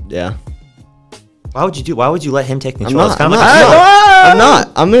 yeah. Why would you let him take I'm control? not. It's kind I'm of not. like I'm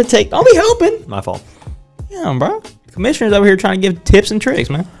not. I'm going to take. Don't be helping. my fault. Yeah, bro. The commissioner's over here trying to give tips and tricks,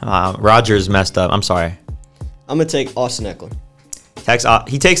 man. Rogers messed up. I'm sorry. I'm going to take Austin Eckler.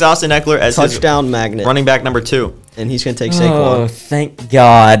 He takes Austin Eckler as Touchdown magnet. his running back number 2. And he's going to take Oh, Saquon. thank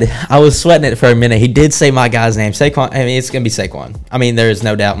God. I was sweating it for a minute. He did say my guy's name. Saquon. I mean, it's going to be Saquon. I mean, there is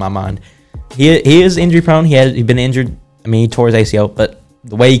no doubt in my mind. He is injury prone. He's been injured. I mean, he tore his ACL, but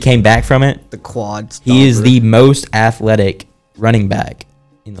the way he came back from it, The quad. he is the most athletic running back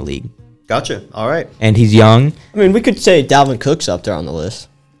in the league. Gotcha. All right. And he's young. I mean, we could say Dalvin Cook's up there on the list.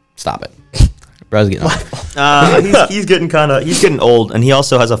 Stop it. Bro's getting old. He's getting old, and he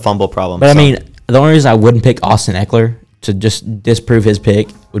also has a fumble problem. But I so- mean, the only reason I wouldn't pick Austin Eckler to just disprove his pick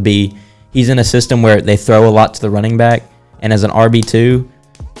would be he's in a system where they throw a lot to the running back, and as an RB2,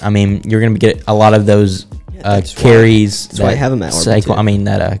 I mean, you're going to get a lot of those that's carries. why I have him at RB2. I mean,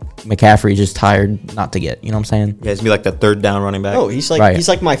 that McCaffrey just tired not to get. You know what I'm saying? yeah, he's gonna be like the 3rd down running back. Oh, he's Right.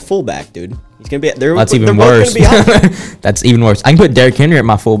 like my fullback, dude. He's gonna be. That's even they're worse. both gonna be out. That's even worse. I can put Derrick Henry at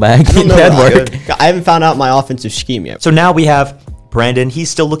my fullback. I don't know That'd about work. that. I haven't found out my offensive scheme yet. So now we have Brandon.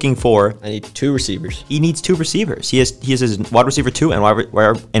 He's still looking for. I need 2 receivers. He needs 2 receivers. He has his wide receiver 2 and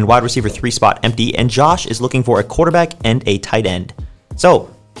wide receiver 3 spot empty, and Josh is looking for a quarterback and a tight end.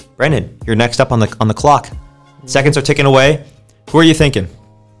 So, Brandon, you're next up on the clock. Seconds are ticking away. Who are you thinking?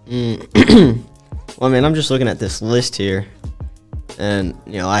 Well, I mean, I'm just looking at this list here, and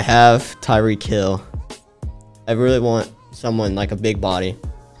I have Tyreek Hill. I really want someone like a big body.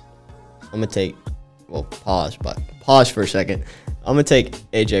 I'm gonna take. Well, pause for a second. I'm gonna take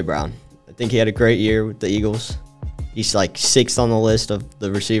AJ Brown. I think he had a great year with the Eagles. He's like 6th on the list of the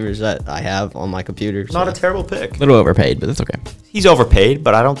receivers that I have on my computer. Not a so- terrible pick. A little overpaid, but that's okay. He's overpaid,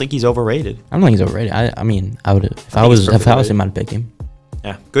 but I don't think he's overrated. I don't think he's overrated. I mean, I would if I think was he's him, perfectly I'd pick him.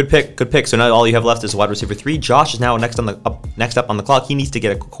 Yeah, good pick. So now all you have left is wide receiver 3. Josh is now next up on the clock. He needs to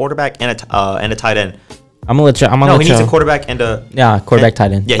get a quarterback and a tight end. I'm gonna let you. No, he needs a quarterback and a. Quarterback,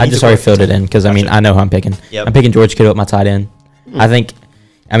 tight end. Yeah, he I needs just a already filled it quarterback. in because I mean Gotcha. I know who I'm picking. Yep. I'm picking George Kittle at my tight end. I think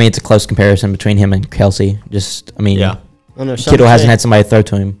it's a close comparison between him and Kelsey. Yeah. I don't know, some Kittle would hasn't say- had somebody throw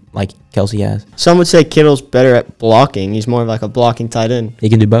to him like Kelsey has. Some would say Kittle's better at blocking. He's more of like a blocking tight end. He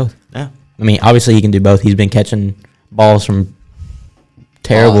can do both. Yeah. I mean, obviously he can do both. He's been catching balls from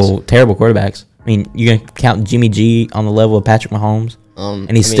terrible quarterbacks. I mean, you can count Jimmy G on the level of Patrick Mahomes,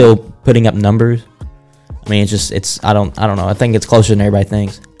 and he's still putting up numbers. I mean, it's I don't know. I think it's closer than everybody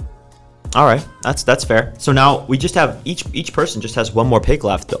thinks. All right, that's fair. So now we just have each person just has one more pick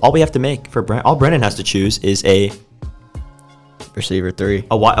left. All we have to make for all Brennan has to choose is a receiver 3,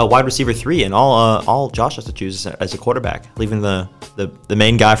 a wide receiver 3, and all Josh has to choose as a quarterback, leaving the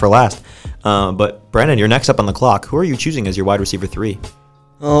main guy for last. But Brennan, you're next up on the clock. Who are you choosing as your wide receiver 3?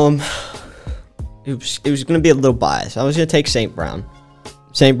 It was going to be a little biased. I was going to take St. Brown.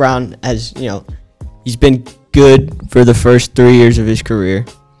 St. Brown has, he's been good for the first 3 years of his career,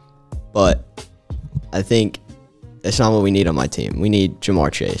 but I think that's not what we need on my team. We need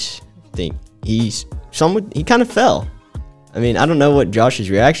Jamar Chase. I think he kind of fell. I mean, I don't know what Josh's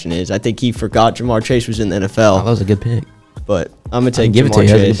reaction is. I think he forgot Jamar Chase was in the NFL. Oh, that was a good pick. But I'm going to take Jamar Jamar Chase.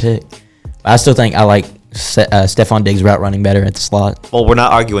 Chase. That was a good pick. I still think I like Stephon Diggs route running better at the slot. Well, we're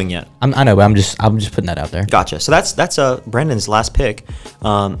not arguing yet. I know, but I'm just putting that out there. Gotcha. So that's Brandon's last pick.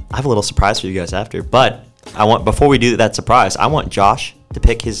 I have a little surprise for you guys after, but before we do that surprise, I want Josh to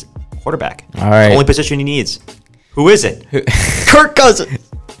pick his quarterback. All right. The only position he needs. Who is it? Kirk Cousins.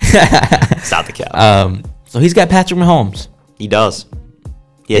 Stop the cap. So he's got Patrick Mahomes. He does.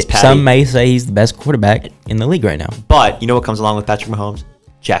 He has Patty. Some may say he's the best quarterback in the league right now. But you know what comes along with Patrick Mahomes?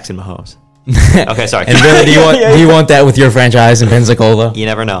 Jackson Mahomes. Okay, sorry. And really, do you want that with your franchise in Pensacola? You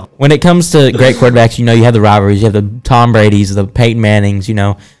never know. When it comes to great quarterbacks, you have the rivalries. You have the Tom Brady's, the Peyton Mannings. I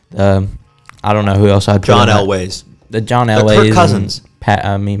don't know who else I'd put John in that. Elway's. The John Elway's. Kirk Cousins.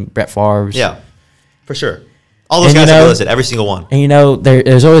 Brett Favre's. Yeah, for sure. All those guys are listed, every single one. And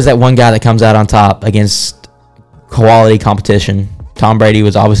there's always that one guy that comes out on top against quality competition. Tom Brady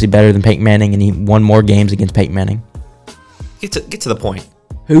was obviously better than Peyton Manning, and he won more games against Peyton Manning. Get to the point.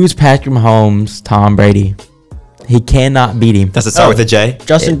 Who's Patrick Mahomes? Tom Brady. He cannot beat him. Does it start with a J?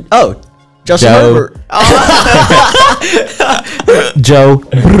 Justin Herbert. Joe.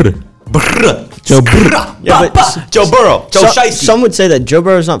 Joe Burrow. Joe Shiesty. Some would say that Joe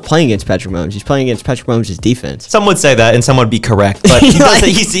Burrow's not playing against Patrick Mahomes. He's playing against Patrick Mahomes' defense. Some would say that, and some would be correct. But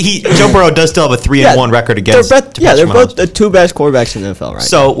Joe Burrow does still have a 3-1 record against. They're both the two best quarterbacks in the NFL, right?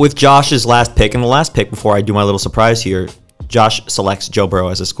 So with Josh's last pick, and the last pick before I do my little surprise here, Josh selects Joe Burrow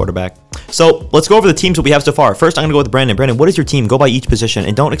as his quarterback. So let's go over the teams that we have so far. First, I'm going to go with Brandon. Brandon, what is your team? Go by each position,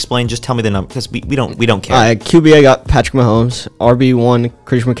 and don't explain. Just tell me the number, because we don't care. All right, QB, I got Patrick Mahomes. RB1,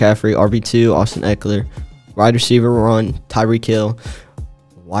 Christian McCaffrey. RB2, Austin Eckler. Wide receiver 1, Tyreek Hill.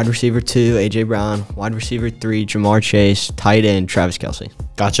 Wide receiver 2, A.J. Brown. Wide receiver 3, Jamar Chase. Tight end, Travis Kelce.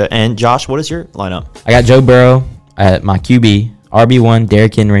 Gotcha. And Josh, what is your lineup? I got Joe Burrow at my QB. RB1,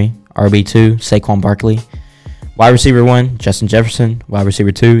 Derrick Henry. RB2, Saquon Barkley. Wide receiver 1, Justin Jefferson. Wide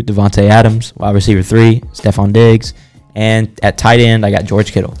receiver 2, Devontae Adams. Wide receiver 3, Stephon Diggs. And at tight end, I got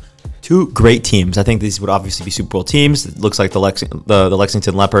George Kittle. Two great teams. I think these would obviously be Super Bowl teams. It looks like the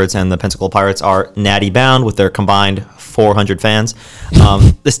Lexington Leopards and the Pensacola Pirates are natty bound with their combined 400 fans.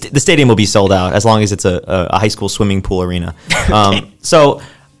 The stadium will be sold out as long as it's a high school swimming pool arena. So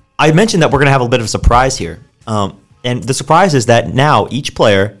I mentioned that we're going to have a bit of a surprise here. And the surprise is that now each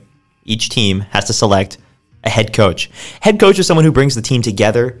each team has to select a head coach. Head coach is someone who brings the team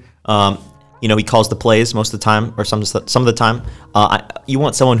together. He calls the plays most of the time, or some of the time. You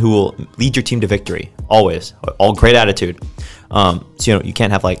want someone who will lead your team to victory, always. All great attitude. So you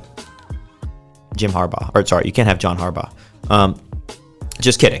can't have like John Harbaugh.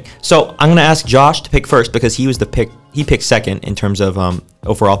 Just kidding. So I'm gonna ask Josh to pick first because he was the pick. He picked second in terms of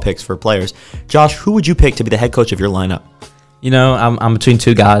overall picks for players. Yo, who would you pick to be the head coach of your lineup? I'm between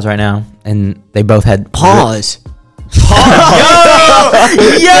two guys right now, and they both had Pause.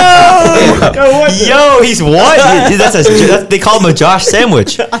 Yo, he's what? They call him a Josh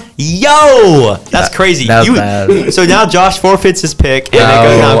sandwich. Yo, that's crazy. Bad. So now Josh forfeits his pick. And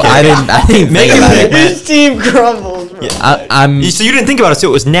I didn't think about it. His team crumbles. Yeah. So you didn't think about it, so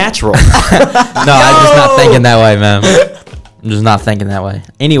it was natural. No, I'm just not thinking that way, man. I'm just not thinking that way.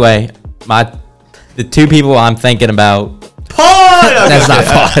 Anyway, the two people I'm thinking about. That's not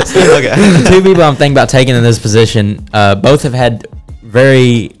pause. Okay. The two people I'm thinking about taking in this position, both have had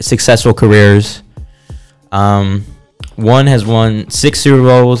very successful careers. One has won 6 Super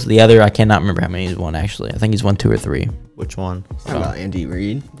Bowls. The other, I cannot remember how many he's won, actually. I think he's won 2 or 3. Which one? How about Andy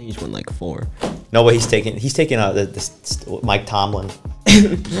Reid? I think he's won like 4. No, but he's taking this Mike Tomlin.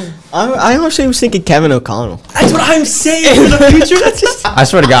 I honestly was thinking Kevin O'Connell. That's what I'm saying for the future. That's just. I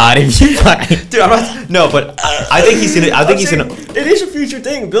swear to God, if you fucking. Dude, I'm not. No, but I think he's gonna. It is a future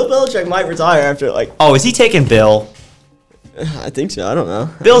thing. Bill Belichick might retire after like. Oh, is he taking Bill? I think so. I don't know.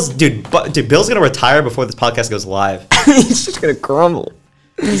 Bill's gonna retire before this podcast goes live. He's just gonna crumble.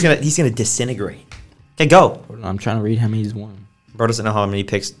 He's gonna disintegrate. Okay, go. I'm trying to read how many he's won. Bro doesn't know how many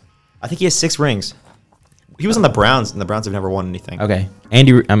picks. I think he has 6 rings. He was on the Browns, and the Browns have never won anything. Okay.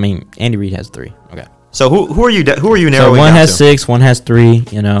 Andy Reid has 3. Okay. So who are you narrowing So one down has to? 6, one has 3.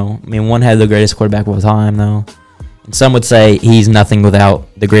 One had the greatest quarterback of all time, though. And some would say he's nothing without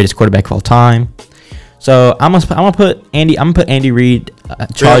the greatest quarterback of all time. So I'm gonna put Andy Reid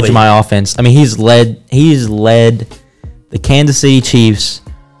charge of my offense. I mean, he's led the Kansas City Chiefs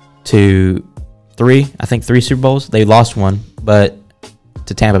to 3 Super Bowls. They lost one, but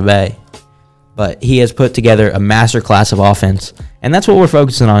to Tampa Bay. But he has put together a masterclass of offense, and that's what we're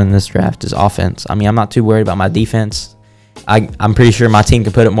focusing on in this draft is offense. I mean, I'm not too worried about my defense. I'm pretty sure my team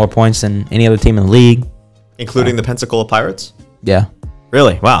can put up more points than any other team in the league, including the Pensacola Pirates. Yeah.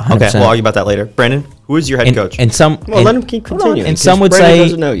 Really? Wow. 100%. Okay, we'll argue about that later. Brandon, who is your head coach? Let him keep continuing. And some would Brandon say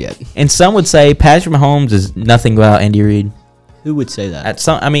doesn't know yet. And some would say Patrick Mahomes is nothing without Andy Reid. Who would say that?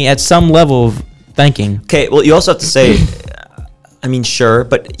 At some level of thinking. Okay, well, you also have to say, sure,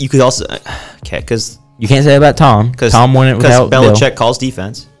 but you could also, because you can't say that about Tom. Tom won it without Belichick Bill. calls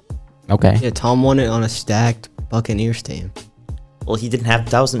defense. Okay. Yeah, Tom won it on a stacked Buccaneers team. Well, that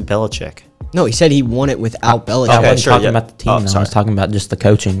wasn't Belichick. No, he said he won it without Belichick. I wasn't talking about the team. I was talking about just the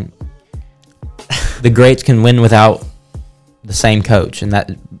coaching. The greats can win without the same coach, and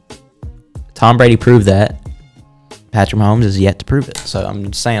that Tom Brady proved that. Patrick Mahomes is yet to prove it. So I'm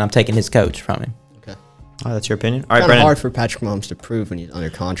just saying I'm taking his coach from him. Okay. Oh, that's your opinion? All right, It's Brandon. hard for Patrick Mahomes to prove when he's under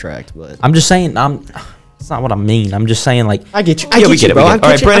contract, but I'm just saying it's not what I mean. I'm just saying like I get you. We get it, bro. we I'm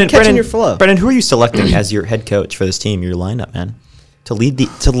get it. All right, catching your flow. Brandon, who are you selecting as your head coach for this team, your lineup, man? To lead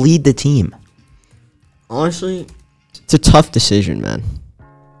the team. Honestly, it's a tough decision, man.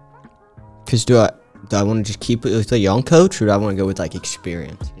 Because do I want to just keep it with a young coach, or do I want to go with like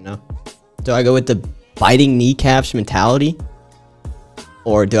experience? Do I go with the biting kneecaps mentality,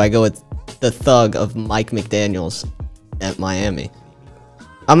 or do I go with the thug of Mike McDaniels at Miami?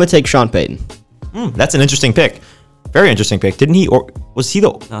 I'm gonna take Sean Payton. That's an interesting pick. Very interesting pick. Didn't he, or was he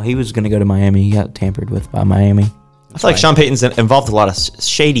the? No, he was gonna go to Miami. He got tampered with by Miami. I feel like Sean Payton's involved in a lot of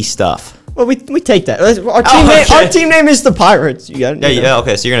shady stuff. Well, we take that. Our team name is the Pirates. You got it. Yeah.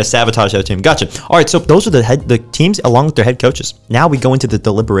 Okay, so you're gonna sabotage that team. Gotcha. All right. So those are the teams along with their head coaches. Now we go into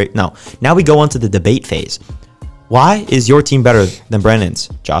Now we go on to the debate phase. Why is your team better than Brandon's,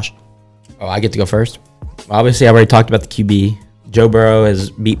 Josh? Oh, I get to go first. Obviously, I already talked about the QB. Joe Burrow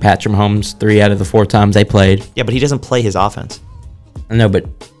has beat Patrick Mahomes 3 out of the 4 times they played. Yeah, but he doesn't play his offense. I know, but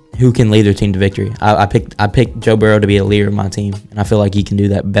who can lead their team to victory? I picked Joe Burrow to be a leader of my team, and I feel like he can do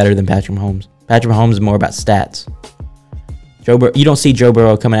that better than Patrick Mahomes. Patrick Mahomes is more about stats. You don't see Joe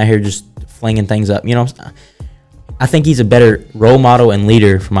Burrow coming out here just flinging things up. I think he's a better role model and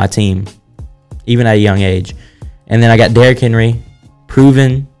leader for my team, even at a young age. And then I got Derrick Henry,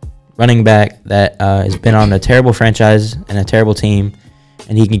 proven running back that has been on a terrible franchise and a terrible team,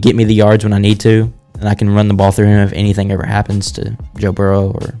 and he can get me the yards when I need to, and I can run the ball through him if anything ever happens to Joe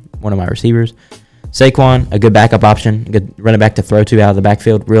Burrow or one of my receivers. Saquon, a good backup option, a good running back to throw to out of the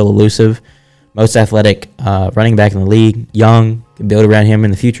backfield, real elusive, most athletic running back in the league, young, can build around him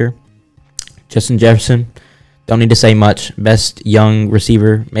in the future. Justin Jefferson, don't need to say much, best young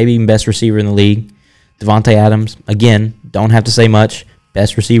receiver, maybe even best receiver in the league. Devontae Adams, again, don't have to say much,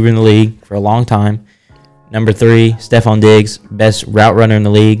 best receiver in the league for a long time. Number 3, Stephon Diggs, best route runner in the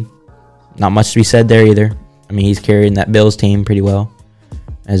league. Not much to be said there either. I mean, he's carrying that Bills team pretty well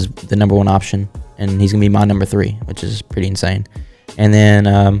as the number 1 option, and he's going to be my number 3, which is pretty insane. And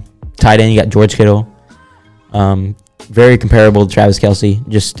then tight end, you got George Kittle. Very comparable to Travis Kelce.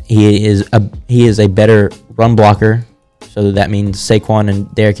 Just he is a better run blocker, so that means Saquon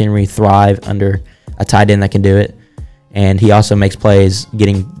and Derrick Henry thrive under a tight end that can do it. And he also makes plays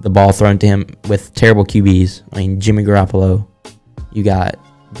getting the ball thrown to him with terrible QBs. I mean, Jimmy Garoppolo, you got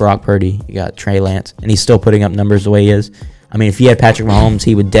Brock Purdy, you got Trey Lance, and he's still putting up numbers the way he is. I mean, if he had Patrick Mahomes,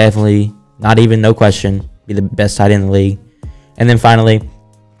 he would definitely, no question, be the best tight end in the league. And then finally,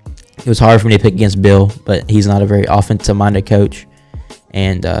 it was hard for me to pick against Bill, but he's not a very offensive-minded coach.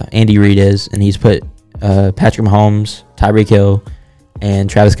 And Andy Reid is, and he's put Patrick Mahomes, Tyreek Hill, and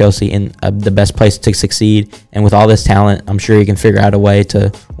Travis Kelce in the best place to succeed. And with all this talent, I'm sure he can figure out a way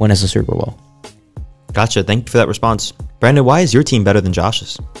to win us a Super Bowl. Gotcha. Thank you for that response. Brandon, why is your team better than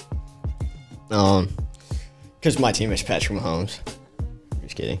Josh's? Because my team is Patrick Mahomes.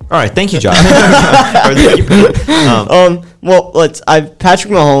 Just kidding. All right. Thank you, Josh. Well,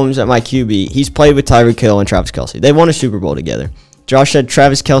 Patrick Mahomes at my QB. He's played with Tyreek Hill and Travis Kelce. They won a Super Bowl together. Josh said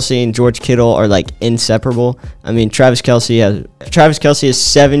Travis Kelce and George Kittle are like inseparable. I mean, Travis Kelce has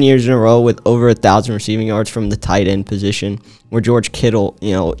 7 years in a row with over 1,000 receiving yards from the tight end position, where George Kittle,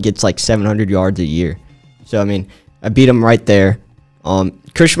 gets like 700 yards a year. So I mean, I beat him right there.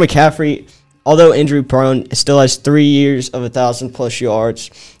 Christian McCaffrey, although injury prone, still has 3 years of 1,000+ yards,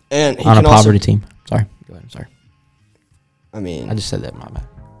 and he on a can also, poverty team. Sorry, go ahead. I'm sorry. I mean, I just said that. My bad.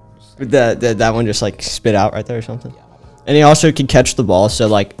 that one just like spit out right there or something. And he also can catch the ball. So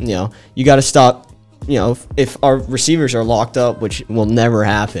like, you know, you got to stop. You know, if our receivers are locked up, which will never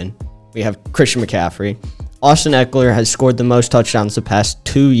happen, we have Christian McCaffrey. Austin Eckler has scored the most touchdowns the past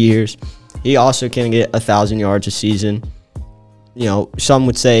 2 years. He also can get 1,000 yards a season. You know, some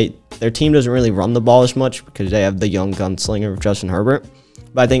would say their team doesn't really run the ball as much because they have the young gunslinger of Justin Herbert.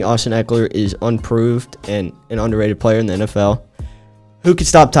 But I think Austin Eckler is unproved and an underrated player in the NFL. Who could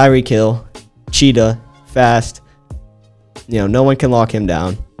stop Tyreek Hill? Cheetah, fast. You know, no one can lock him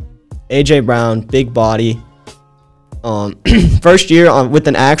down. A.J. Brown, big body. First year with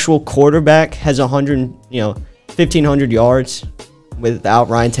an actual quarterback has 1,500 yards without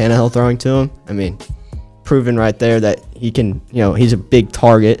Ryan Tannehill throwing to him. I mean, proven right there that he can, you know, he's a big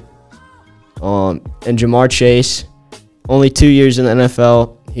target. And Jamar Chase, only 2 years in the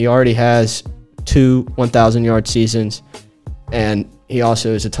NFL. He already has 2 1,000-yard seasons, and he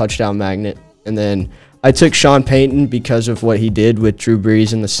also is a touchdown magnet. And then I took Sean Payton because of what he did with Drew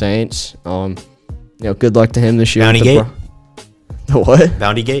Brees and the Saints. You know, good luck to him this year. Bountygate? The what?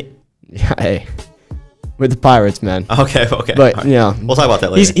 Bountygate? Yeah, hey. With the Pirates, man. Okay. But, right. you know. We'll talk about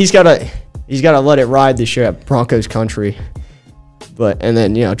that later. He's got to let it ride this year at Broncos country. And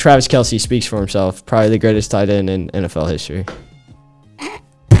then, you know, Travis Kelce speaks for himself. Probably the greatest tight end in NFL history.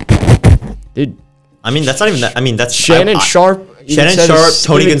 Dude. I mean, that's not even that. I mean, that's Shannon Sharp.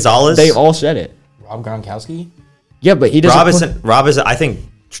 Tony Gonzalez. They all said it. Rob Gronkowski? Yeah, but he doesn't. Rob is. I think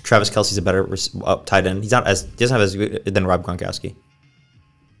Travis Kelce's a better tight end. He doesn't have as good than Rob Gronkowski.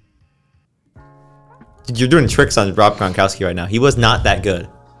 You're doing tricks on Rob Gronkowski right now. He was not that good.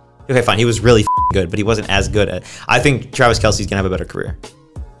 Okay, fine. He was really good, but he wasn't as good. I think Travis Kelce's gonna have a better career.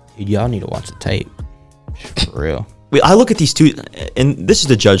 Dude, y'all need to watch the tape. For real. I look at these two, and this is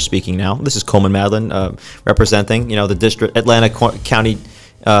the judge speaking now. This is Coleman Madlin representing, you know, the district Atlanta County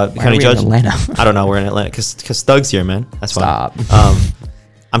county judge. In Atlanta? I don't know. We're in Atlanta because Thug's here, man. That's why. Stop.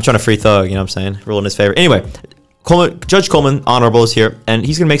 I'm trying to free Thug. You know what I'm saying? Rule in his favor. Anyway, Judge Coleman, honorable, is here, and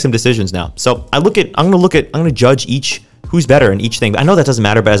he's gonna make some decisions now. So I'm gonna judge each who's better in each thing. I know that doesn't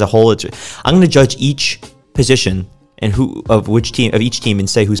matter, but as a whole, I'm gonna judge each position and each team and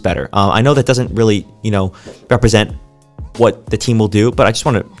say who's better. I know that doesn't really, you know, represent what the team will do, but I just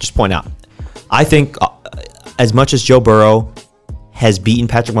want to point out, I think as much as Joe Burrow has beaten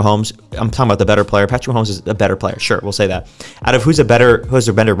Patrick Mahomes, I'm talking about the better player. Patrick Mahomes is a better player. Sure, we'll say that. Out of who's a better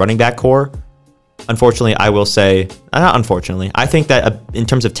running back core, unfortunately, I will say, not unfortunately, I think that in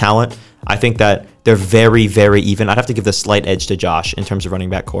terms of talent, I think that they're very, very even. I'd have to give the slight edge to Josh in terms of running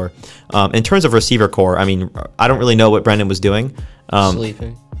back core. In terms of receiver core, I mean, I don't really know what Brendan was doing.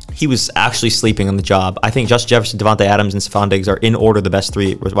 Sleeping. He was actually sleeping on the job. I think Justin Jefferson, Devontae Adams, and Stephon Diggs are in order the best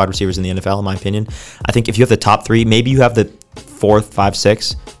 3 wide receivers in the NFL, in my opinion. I think if you have the top 3, maybe you have the 4th, 5,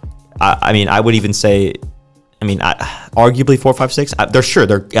 6. I mean, I would even say, arguably 4, 5, 6.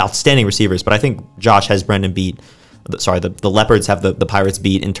 They're outstanding receivers, but I think Josh has Brendan beat. Sorry, the Leopards have the Pirates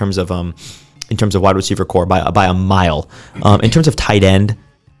beat in terms of wide receiver core by a mile. In terms of tight end,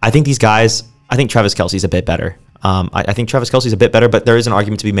 I think Travis Kelce's a bit better. I think Travis Kelce's a bit better, but there is an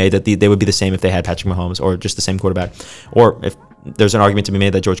argument to be made that they would be the same if they had Patrick Mahomes or just the same quarterback. Or if there's an argument to be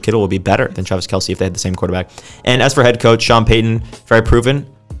made that George Kittle would be better than Travis Kelce if they had the same quarterback. And as for head coach, Sean Payton, very proven.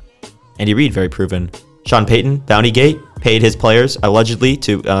 Andy Reid, very proven. Sean Payton, Bountygate, paid his players allegedly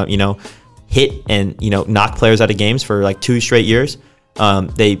to, hit and, knock players out of games for like 2 straight years.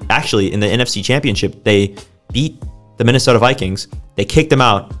 They actually, in the NFC Championship, they beat the Minnesota Vikings. They kicked them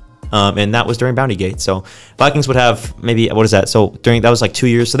out. And that was during Bountygate. So Vikings would have maybe, what is that? So that was like 2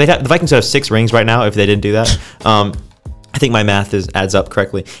 years. So the Vikings would have 6 rings right now if they didn't do that. I think my math adds up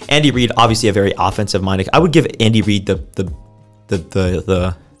correctly. Andy Reid, obviously a very offensive minded. I would give Andy Reid the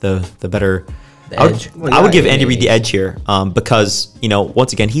better. I would give Andy Reid the edge here because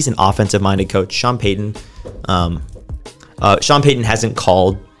once again he's an offensive minded coach. Sean Payton hasn't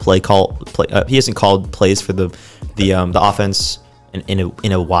called he hasn't called plays for the offense in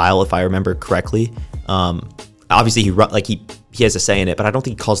a while, if I remember correctly. Obviously he has a say in it, but I don't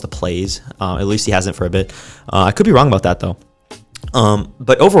think he calls the plays. At least he hasn't for a bit. I could be wrong about that though.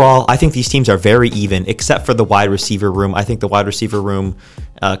 But overall, I think these teams are very even, except for the wide receiver room. I think the wide receiver room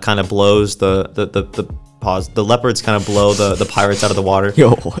kind of blows the Leopards kind of blow the Pirates out of the water.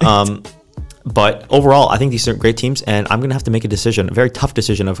 Yo, what? But overall, I think these are great teams, and I'm going to have to make a very tough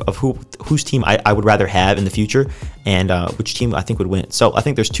decision of whose team I would rather have in the future and which team I think would win. So I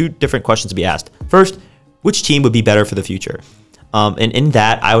think there's 2 different questions to be asked. First, which team would be better for the future? And in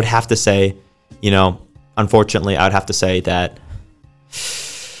that, I would have to say unfortunately, I would have to say that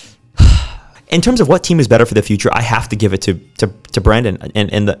in terms of what team is better for the future, I have to give it to Brandon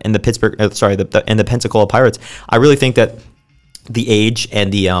and the Pittsburgh. And the Pensacola Pirates. I really think that the age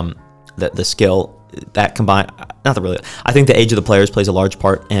and the skill that combine, I think the age of the players plays a large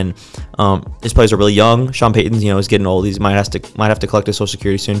part, and his players are really young. Sean Payton's, is getting old. He might have to collect his Social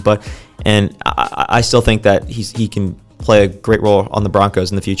Security soon, and I still think that he can play a great role on the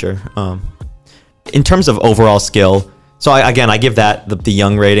Broncos in the future. In terms of overall skill, so I give that the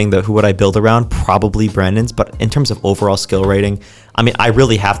young rating. Who would I build around? Probably Brandon's. But in terms of overall skill rating, I mean, I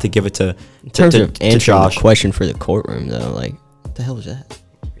really have to give it to Josh. The question for the courtroom though, like, what the hell was that?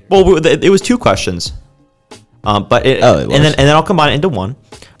 Well, it was 2 questions, but it was. and then I'll combine it into one.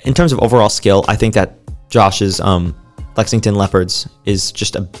 In terms of overall skill, I think that Josh's Lexington Leopards is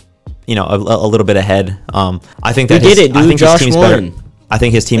just a little bit ahead. I think that Josh his team's won. better. I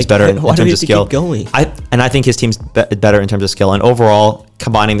think his team's better in terms of skill. I think his team's better in terms of skill, and overall,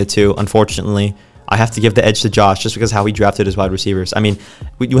 combining the two, unfortunately, I have to give the edge to Josh just because of how he drafted his wide receivers. I mean,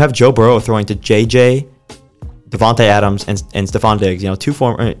 you have Joe Burrow throwing to JJ, Devontae Adams, and Stephon Diggs. Two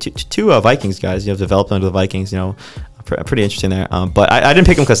Vikings guys. Developed under the Vikings. Pretty interesting there. But I didn't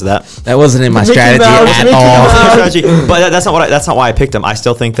pick him because of that. That wasn't in my strategy at all. But that's not why I picked him. I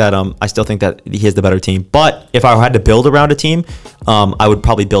still think that he has the better team. But if I had to build around a team, I would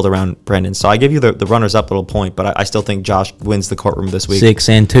probably build around Brandon. So I give you the runners-up little point, but I still think Josh wins the courtroom this week.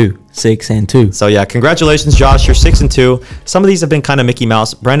 6-2. So yeah, congratulations, Josh. You're 6-2. Some of these have been kind of Mickey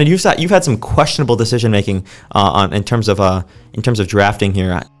Mouse. Brandon, you've had some questionable decision making in terms of drafting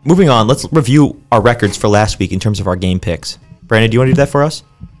here. Moving on, let's review our records for last week in terms of our game picks. Brandon, do you want to do that for us?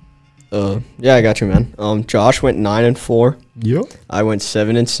 Yeah, I got you, man. Josh went 9-4. Yep. I went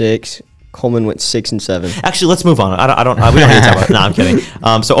 7-6. Coleman went 6-7. Actually, let's move on. We don't need to talk about it. No, I'm kidding.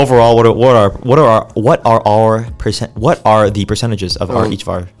 So overall, what are the percentages of each of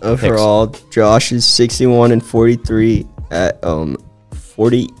our overall picks? Josh is 61-43 at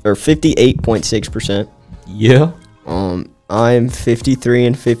 58.6%. Yeah. I'm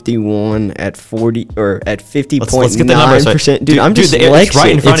 53-51 at 50.9%. Let's get the numbers right. Dude, I'm just it's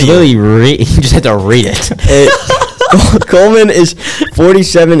right in front of you. You just have to read it. Coleman is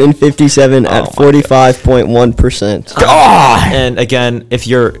 47-57 at 45.1%. And again, if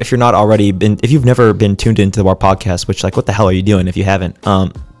you've never been tuned into our podcast, which what the hell are you doing if you haven't?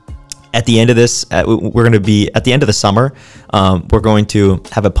 At the end of this, we're going to be at the end of the summer. We're going to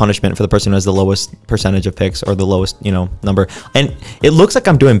have a punishment for the person who has the lowest percentage of picks or the lowest, number. And it looks like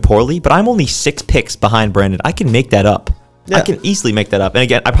I'm doing poorly, but I'm only 6 picks behind Brandon. I can make that up. Yeah. I can easily make that up. And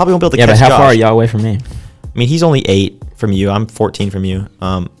again, I probably won't be able to catch Josh. Yeah, but how far are y'all away from me? I mean, he's only 8 from you. I'm 14 from you.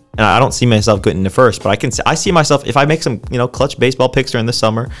 And I don't see myself getting to first, but I see myself, if I make some, clutch baseball picks during the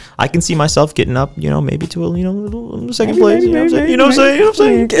summer, I can see myself getting up, maybe to a second place. You know what I'm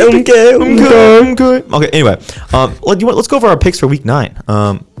saying? Okay. Anyway, let's go over our picks for week 9.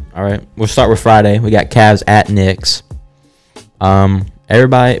 All right. We'll start with Friday. We got Cavs at Knicks.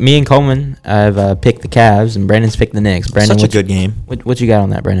 Everybody, me and Coleman have picked the Cavs, and Brandon's picked the Knicks. Brandon, such a good game. What you got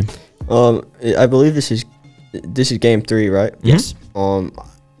on that, Brandon? I believe this is game 3, right? Yes.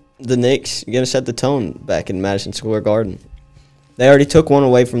 The Knicks going to set the tone back in Madison Square Garden. They already took one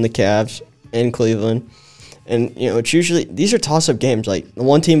away from the Cavs in Cleveland. And, it's usually, these are toss-up games. Like, the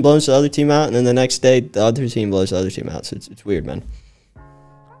one team blows the other team out, and then the next day, the other team blows the other team out. So it's weird, man.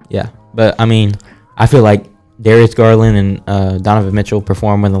 Yeah. But, I mean, I feel like Darius Garland and Donovan Mitchell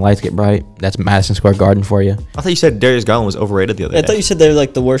perform when the lights get bright. That's Madison Square Garden for you. I thought you said Darius Garland was overrated the other day. I thought you said they were,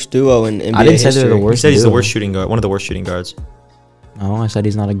 the worst duo in NBA I didn't history. say they were the worst. You said he's the worst shooting guard, one of the worst shooting guards. No, I said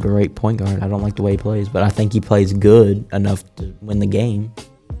he's not a great point guard. I don't like the way he plays, but I think he plays good enough to win the game.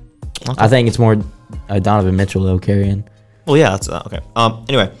 Okay. I think it's more Donovan Mitchell, though, carrying. Well, yeah, that's okay.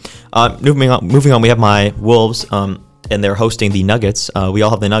 Anyway, moving on, we have my Wolves, and they're hosting the Nuggets. We all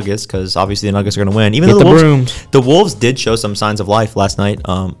have the Nuggets because obviously the Nuggets are going to win. Even though the Wolves did show some signs of life last night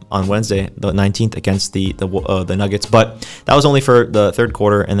on Wednesday, the 19th, against the Nuggets. But that was only for the third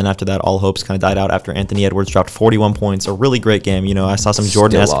quarter, and then after that, all hopes kind of died out after Anthony Edwards dropped 41 points. A really great game. I saw some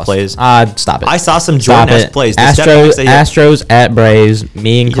Jordan-esque plays. Stop it. I saw some Jordan-esque plays. Astros at Braves.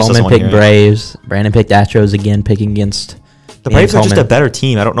 Me and Coleman picked Braves. Brandon picked Astros again, picking against the Braves are just a better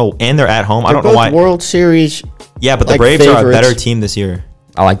team. I don't know, and they're at home. I don't know why. World Series. Yeah, but the Braves are a better team this year.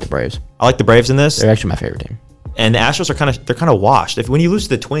 I like the Braves. I like the Braves in this. They're actually my favorite team. And the Astros are kind of washed. When you lose to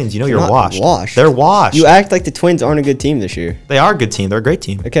the Twins, you're washed. Washed. They're washed. You act like the Twins aren't a good team this year. They are a good team. They're a great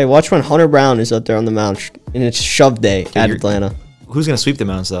team. Okay, watch when Hunter Brown is up there on the mound and it's shove day at Atlanta. Who's gonna sweep the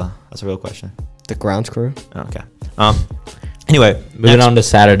mounds though? That's a real question. The grounds crew. Okay. Anyway, moving on to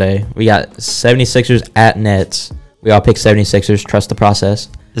Saturday. We got 76ers at Nets. We all picked 76ers. Trust the process.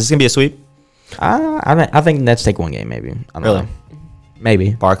 Is this going to be a sweep? I think Nets take one game, maybe. I don't know.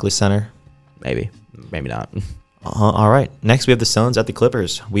 Maybe. Barclays Center. Maybe not. All right. Next, we have the Suns at the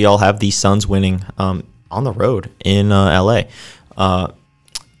Clippers. We all have the Suns winning on the road in LA.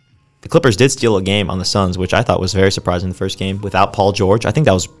 The Clippers did steal a game on the Suns, which I thought was very surprising the first game without Paul George. I think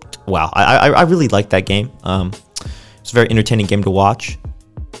that was, wow. I really liked that game. It's a very entertaining game to watch.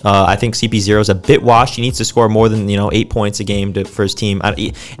 I think CP0 is a bit washed. He needs to score more than 8 points a game for his team. And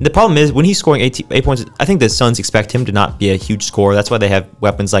the problem is when he's scoring 8 points, I think the Suns expect him to not be a huge scorer. That's why they have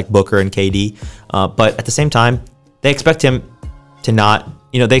weapons like Booker and KD. But at the same time, they expect him to not.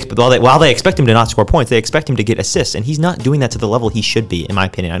 While they expect him to not score points, they expect him to get assists, and he's not doing that to the level he should be, in my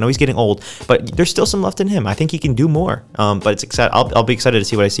opinion. I know he's getting old, but there's still some left in him. I think he can do more. But it's exciting. I'll be excited to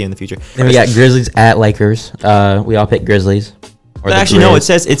see what I see in the future. Then we got Grizzlies at Lakers. We all picked Grizzlies. Actually, no. It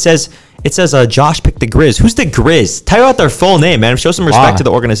says Josh picked the Grizz. Who's the Grizz? Tell out their full name, man. Show some respect to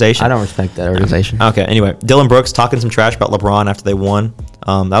the organization. I don't respect that organization. Okay. Anyway, Dylan Brooks talking some trash about LeBron after they won.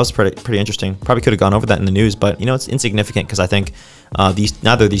 That was pretty interesting. Probably could have gone over that in the news, but it's insignificant because I think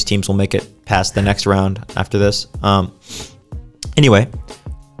neither of these teams will make it past the next round after this. Anyway,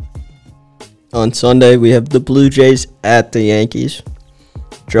 on Sunday we have the Blue Jays at the Yankees.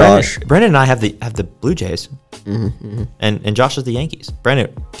 Josh, Brandon and I have the Blue Jays, and Josh has the Yankees.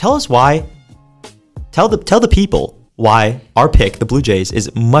 Brandon, tell us why. Tell the people why our pick, the Blue Jays,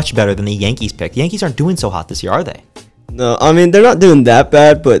 is much better than the Yankees pick. The Yankees aren't doing so hot this year, are they? No, I mean they're not doing that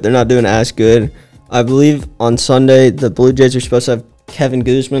bad, but they're not doing as good. I believe on Sunday the Blue Jays are supposed to have Kevin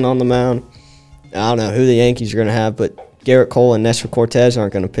Guzman on the mound. I don't know who the Yankees are going to have, but Garrett Cole and Nestor Cortez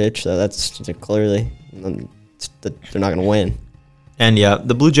aren't going to pitch, so that's clearly they're not going to win. And yeah,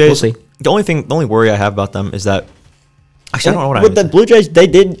 the Blue Jays. We'll see. The only worry I have about them is that actually I don't know what I with the Blue Jays.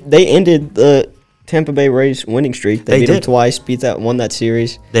 They ended the Tampa Bay Rays winning streak. They beat them twice, won that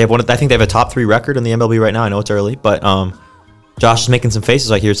series. They have I think they have a top 3 record in the MLB right now. I know it's early, but Josh is making some faces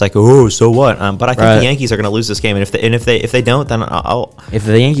right here. It's like, oh, so what? But I think the Yankees are going to lose this game, and if they don't, then I'll. If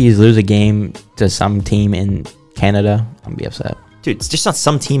the Yankees lose a game to some team in Canada, I'm gonna be upset. Dude, it's just not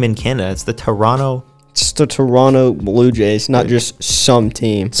some team in Canada. It's the Toronto. It's the Toronto Blue Jays, not just some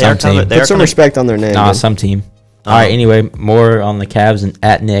team. Put some respect on their name. Nah, some team. All right. Anyway, more on the Cavs and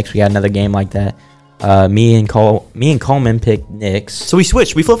at Knicks. We got another game like that. Me and Coleman picked Knicks. So we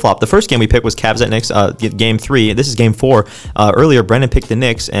switched. We flip-flopped. The first game we picked was Cavs at Knicks, game 3. This is game 4. Earlier, Brendan picked the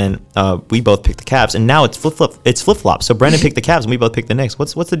Knicks, and we both picked the Cavs. And now it's flip-flop. So Brendan picked the Cavs, and we both picked the Knicks.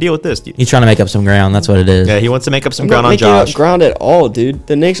 What's the deal with this? He's trying to make up some ground. That's what it is. Yeah, he wants to make up some I'm ground not on Josh. making up ground at all, dude.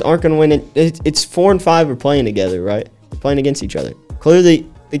 The Knicks aren't going to win it. It's 4 and 5 are playing together, right? They're playing against each other. Clearly,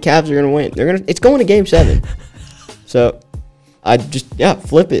 the Cavs are going to win. It's going to game 7. So,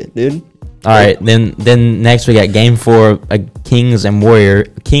 flip it, dude. All right, then next we got game 4, Kings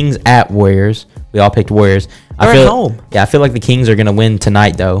at Warriors. We all picked Warriors. They're at home. Yeah, I feel like the Kings are gonna win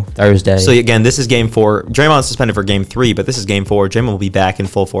tonight though, Thursday. So again, this is game 4. Draymond's suspended for game 3, but this is game 4. Draymond will be back in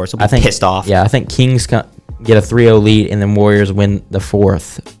full force. He'll be pissed off. Yeah, I think Kings get a 3-0 lead, and then Warriors win the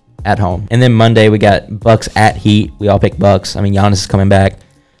 4th at home. And then Monday we got Bucks at Heat. We all picked Bucks. I mean, Giannis is coming back.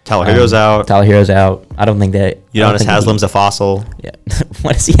 Tyler Hero's out. I don't think that. Udonis Haslam's a fossil. Yeah.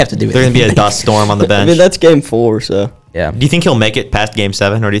 What does he have to do with it? There's going to be a dust storm on the bench. I mean, that's game 4, so. Yeah. Do you think he'll make it past game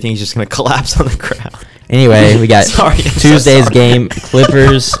 7, or do you think he's just going to collapse on the ground? Anyway, we got Tuesday's game.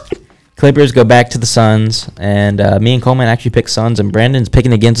 Clippers go back to the Suns, and me and Coleman actually picked Suns, and Brandon's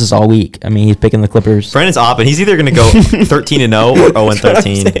picking against us all week. I mean, he's picking the Clippers. Brandon's opping. He's either going to go 13-0 or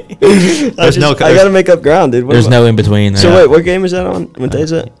 0-13. I got to make up ground, dude. There's no in between. So wait, what game is that on? What day is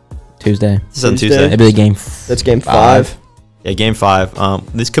that? Tuesday. This is on Tuesday. Maybe the game. That's game 5. Yeah, game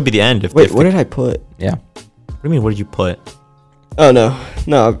 5. This could be the end. What did I put? Yeah. What do you mean? What did you put? Oh no,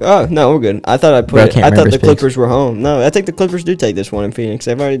 we're good. I thought I thought the Clippers were home. No, I think the Clippers do take this one in Phoenix.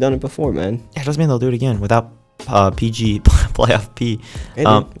 They've already done it before, man. Yeah, it doesn't mean they'll do it again without PG playoff P. Hey,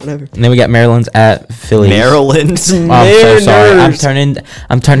 whatever. And then we got Maryland's at Phillies. Maryland. Oh, I'm so sorry.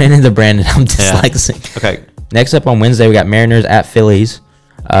 I'm turning into Brandon. I'm dyslexic. Yeah. Okay. Next up on Wednesday, we got Mariners at Phillies.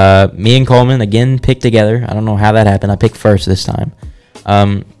 Me and Coleman again picked together. I don't know how that happened. I picked first this time.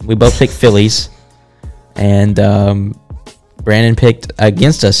 We both picked Phillies, and Brandon picked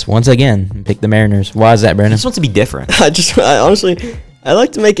against us once again. Picked the Mariners. Why is that, Brandon? He just wants to be different. I honestly, I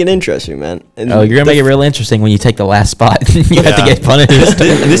like to make it interesting, man. And you're gonna make it real interesting when you take the last spot. You have to get punished.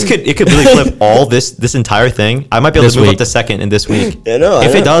 This could really flip all this entire thing. I might be able to move up to second in this week. Yeah, no,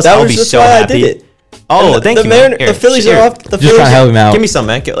 if it does, I'll be so happy. Oh, thank you, man. Here, The Phillies here. are off. The Just Phillies try to help him out. Give me some,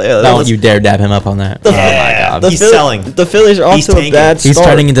 man. Don't you dare dab him up on that. He's selling. The Phillies are off He's to a tanking. bad start. He's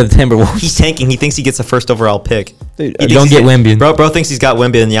turning into the Timberwolves. He's tanking. He thinks he gets the first overall pick. Dude, He You don't thinks get he's- Wemby. Bro thinks he's got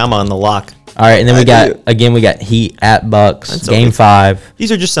Wemby and Yama on the lock. All right, and then I we got Heat at Bucks. That's Game okay. 5.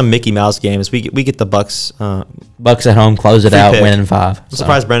 These are just some Mickey Mouse games. We get the Bucks. I'm Bucks at home, close it Free out, pick. winning 5.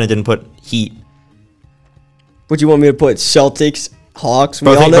 surprised Brennan didn't put Heat. Would you want me to put Celtics, Hawks?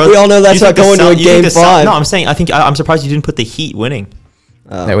 Bro, We all know that's you not think going the to a Cel- you think game the Cel- 5. No, I'm saying I'm surprised you didn't put the Heat winning.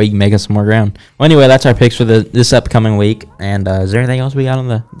 That way you can make us some more ground. Well, anyway, that's our picks for this upcoming week. And is there anything else we got on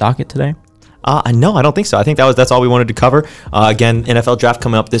the docket today? No, I don't think so. I think that's all we wanted to cover. Again, NFL draft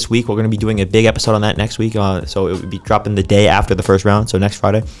coming up this week. We're going to be doing a big episode on that next week. So it would be dropping the day after the first round, so next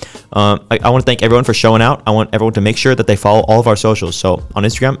Friday. I want to thank everyone for showing out. I want everyone to make sure that they follow all of our socials. So on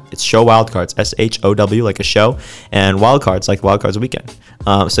Instagram, it's Show Wildcards, SHOW, like a show, and Wildcards, like Wildcards Weekend.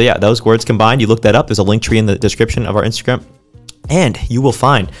 So yeah, those words combined, you look that up. There's a link tree in the description of our Instagram. And you will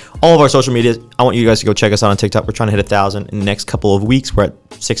find all of our social media. I want you guys to go check us out on TikTok. We're trying to hit 1,000 in the next couple of weeks. We're at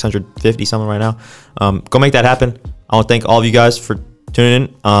 650 something right now. Go make that happen. I want to thank all of you guys for tuning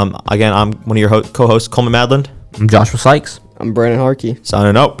in. Again, I'm one of your co-hosts, Coleman Madland. I'm Joshua Sykes. I'm Brandon Harkey.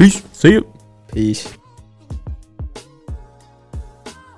 Signing out. Peace. See you. Peace.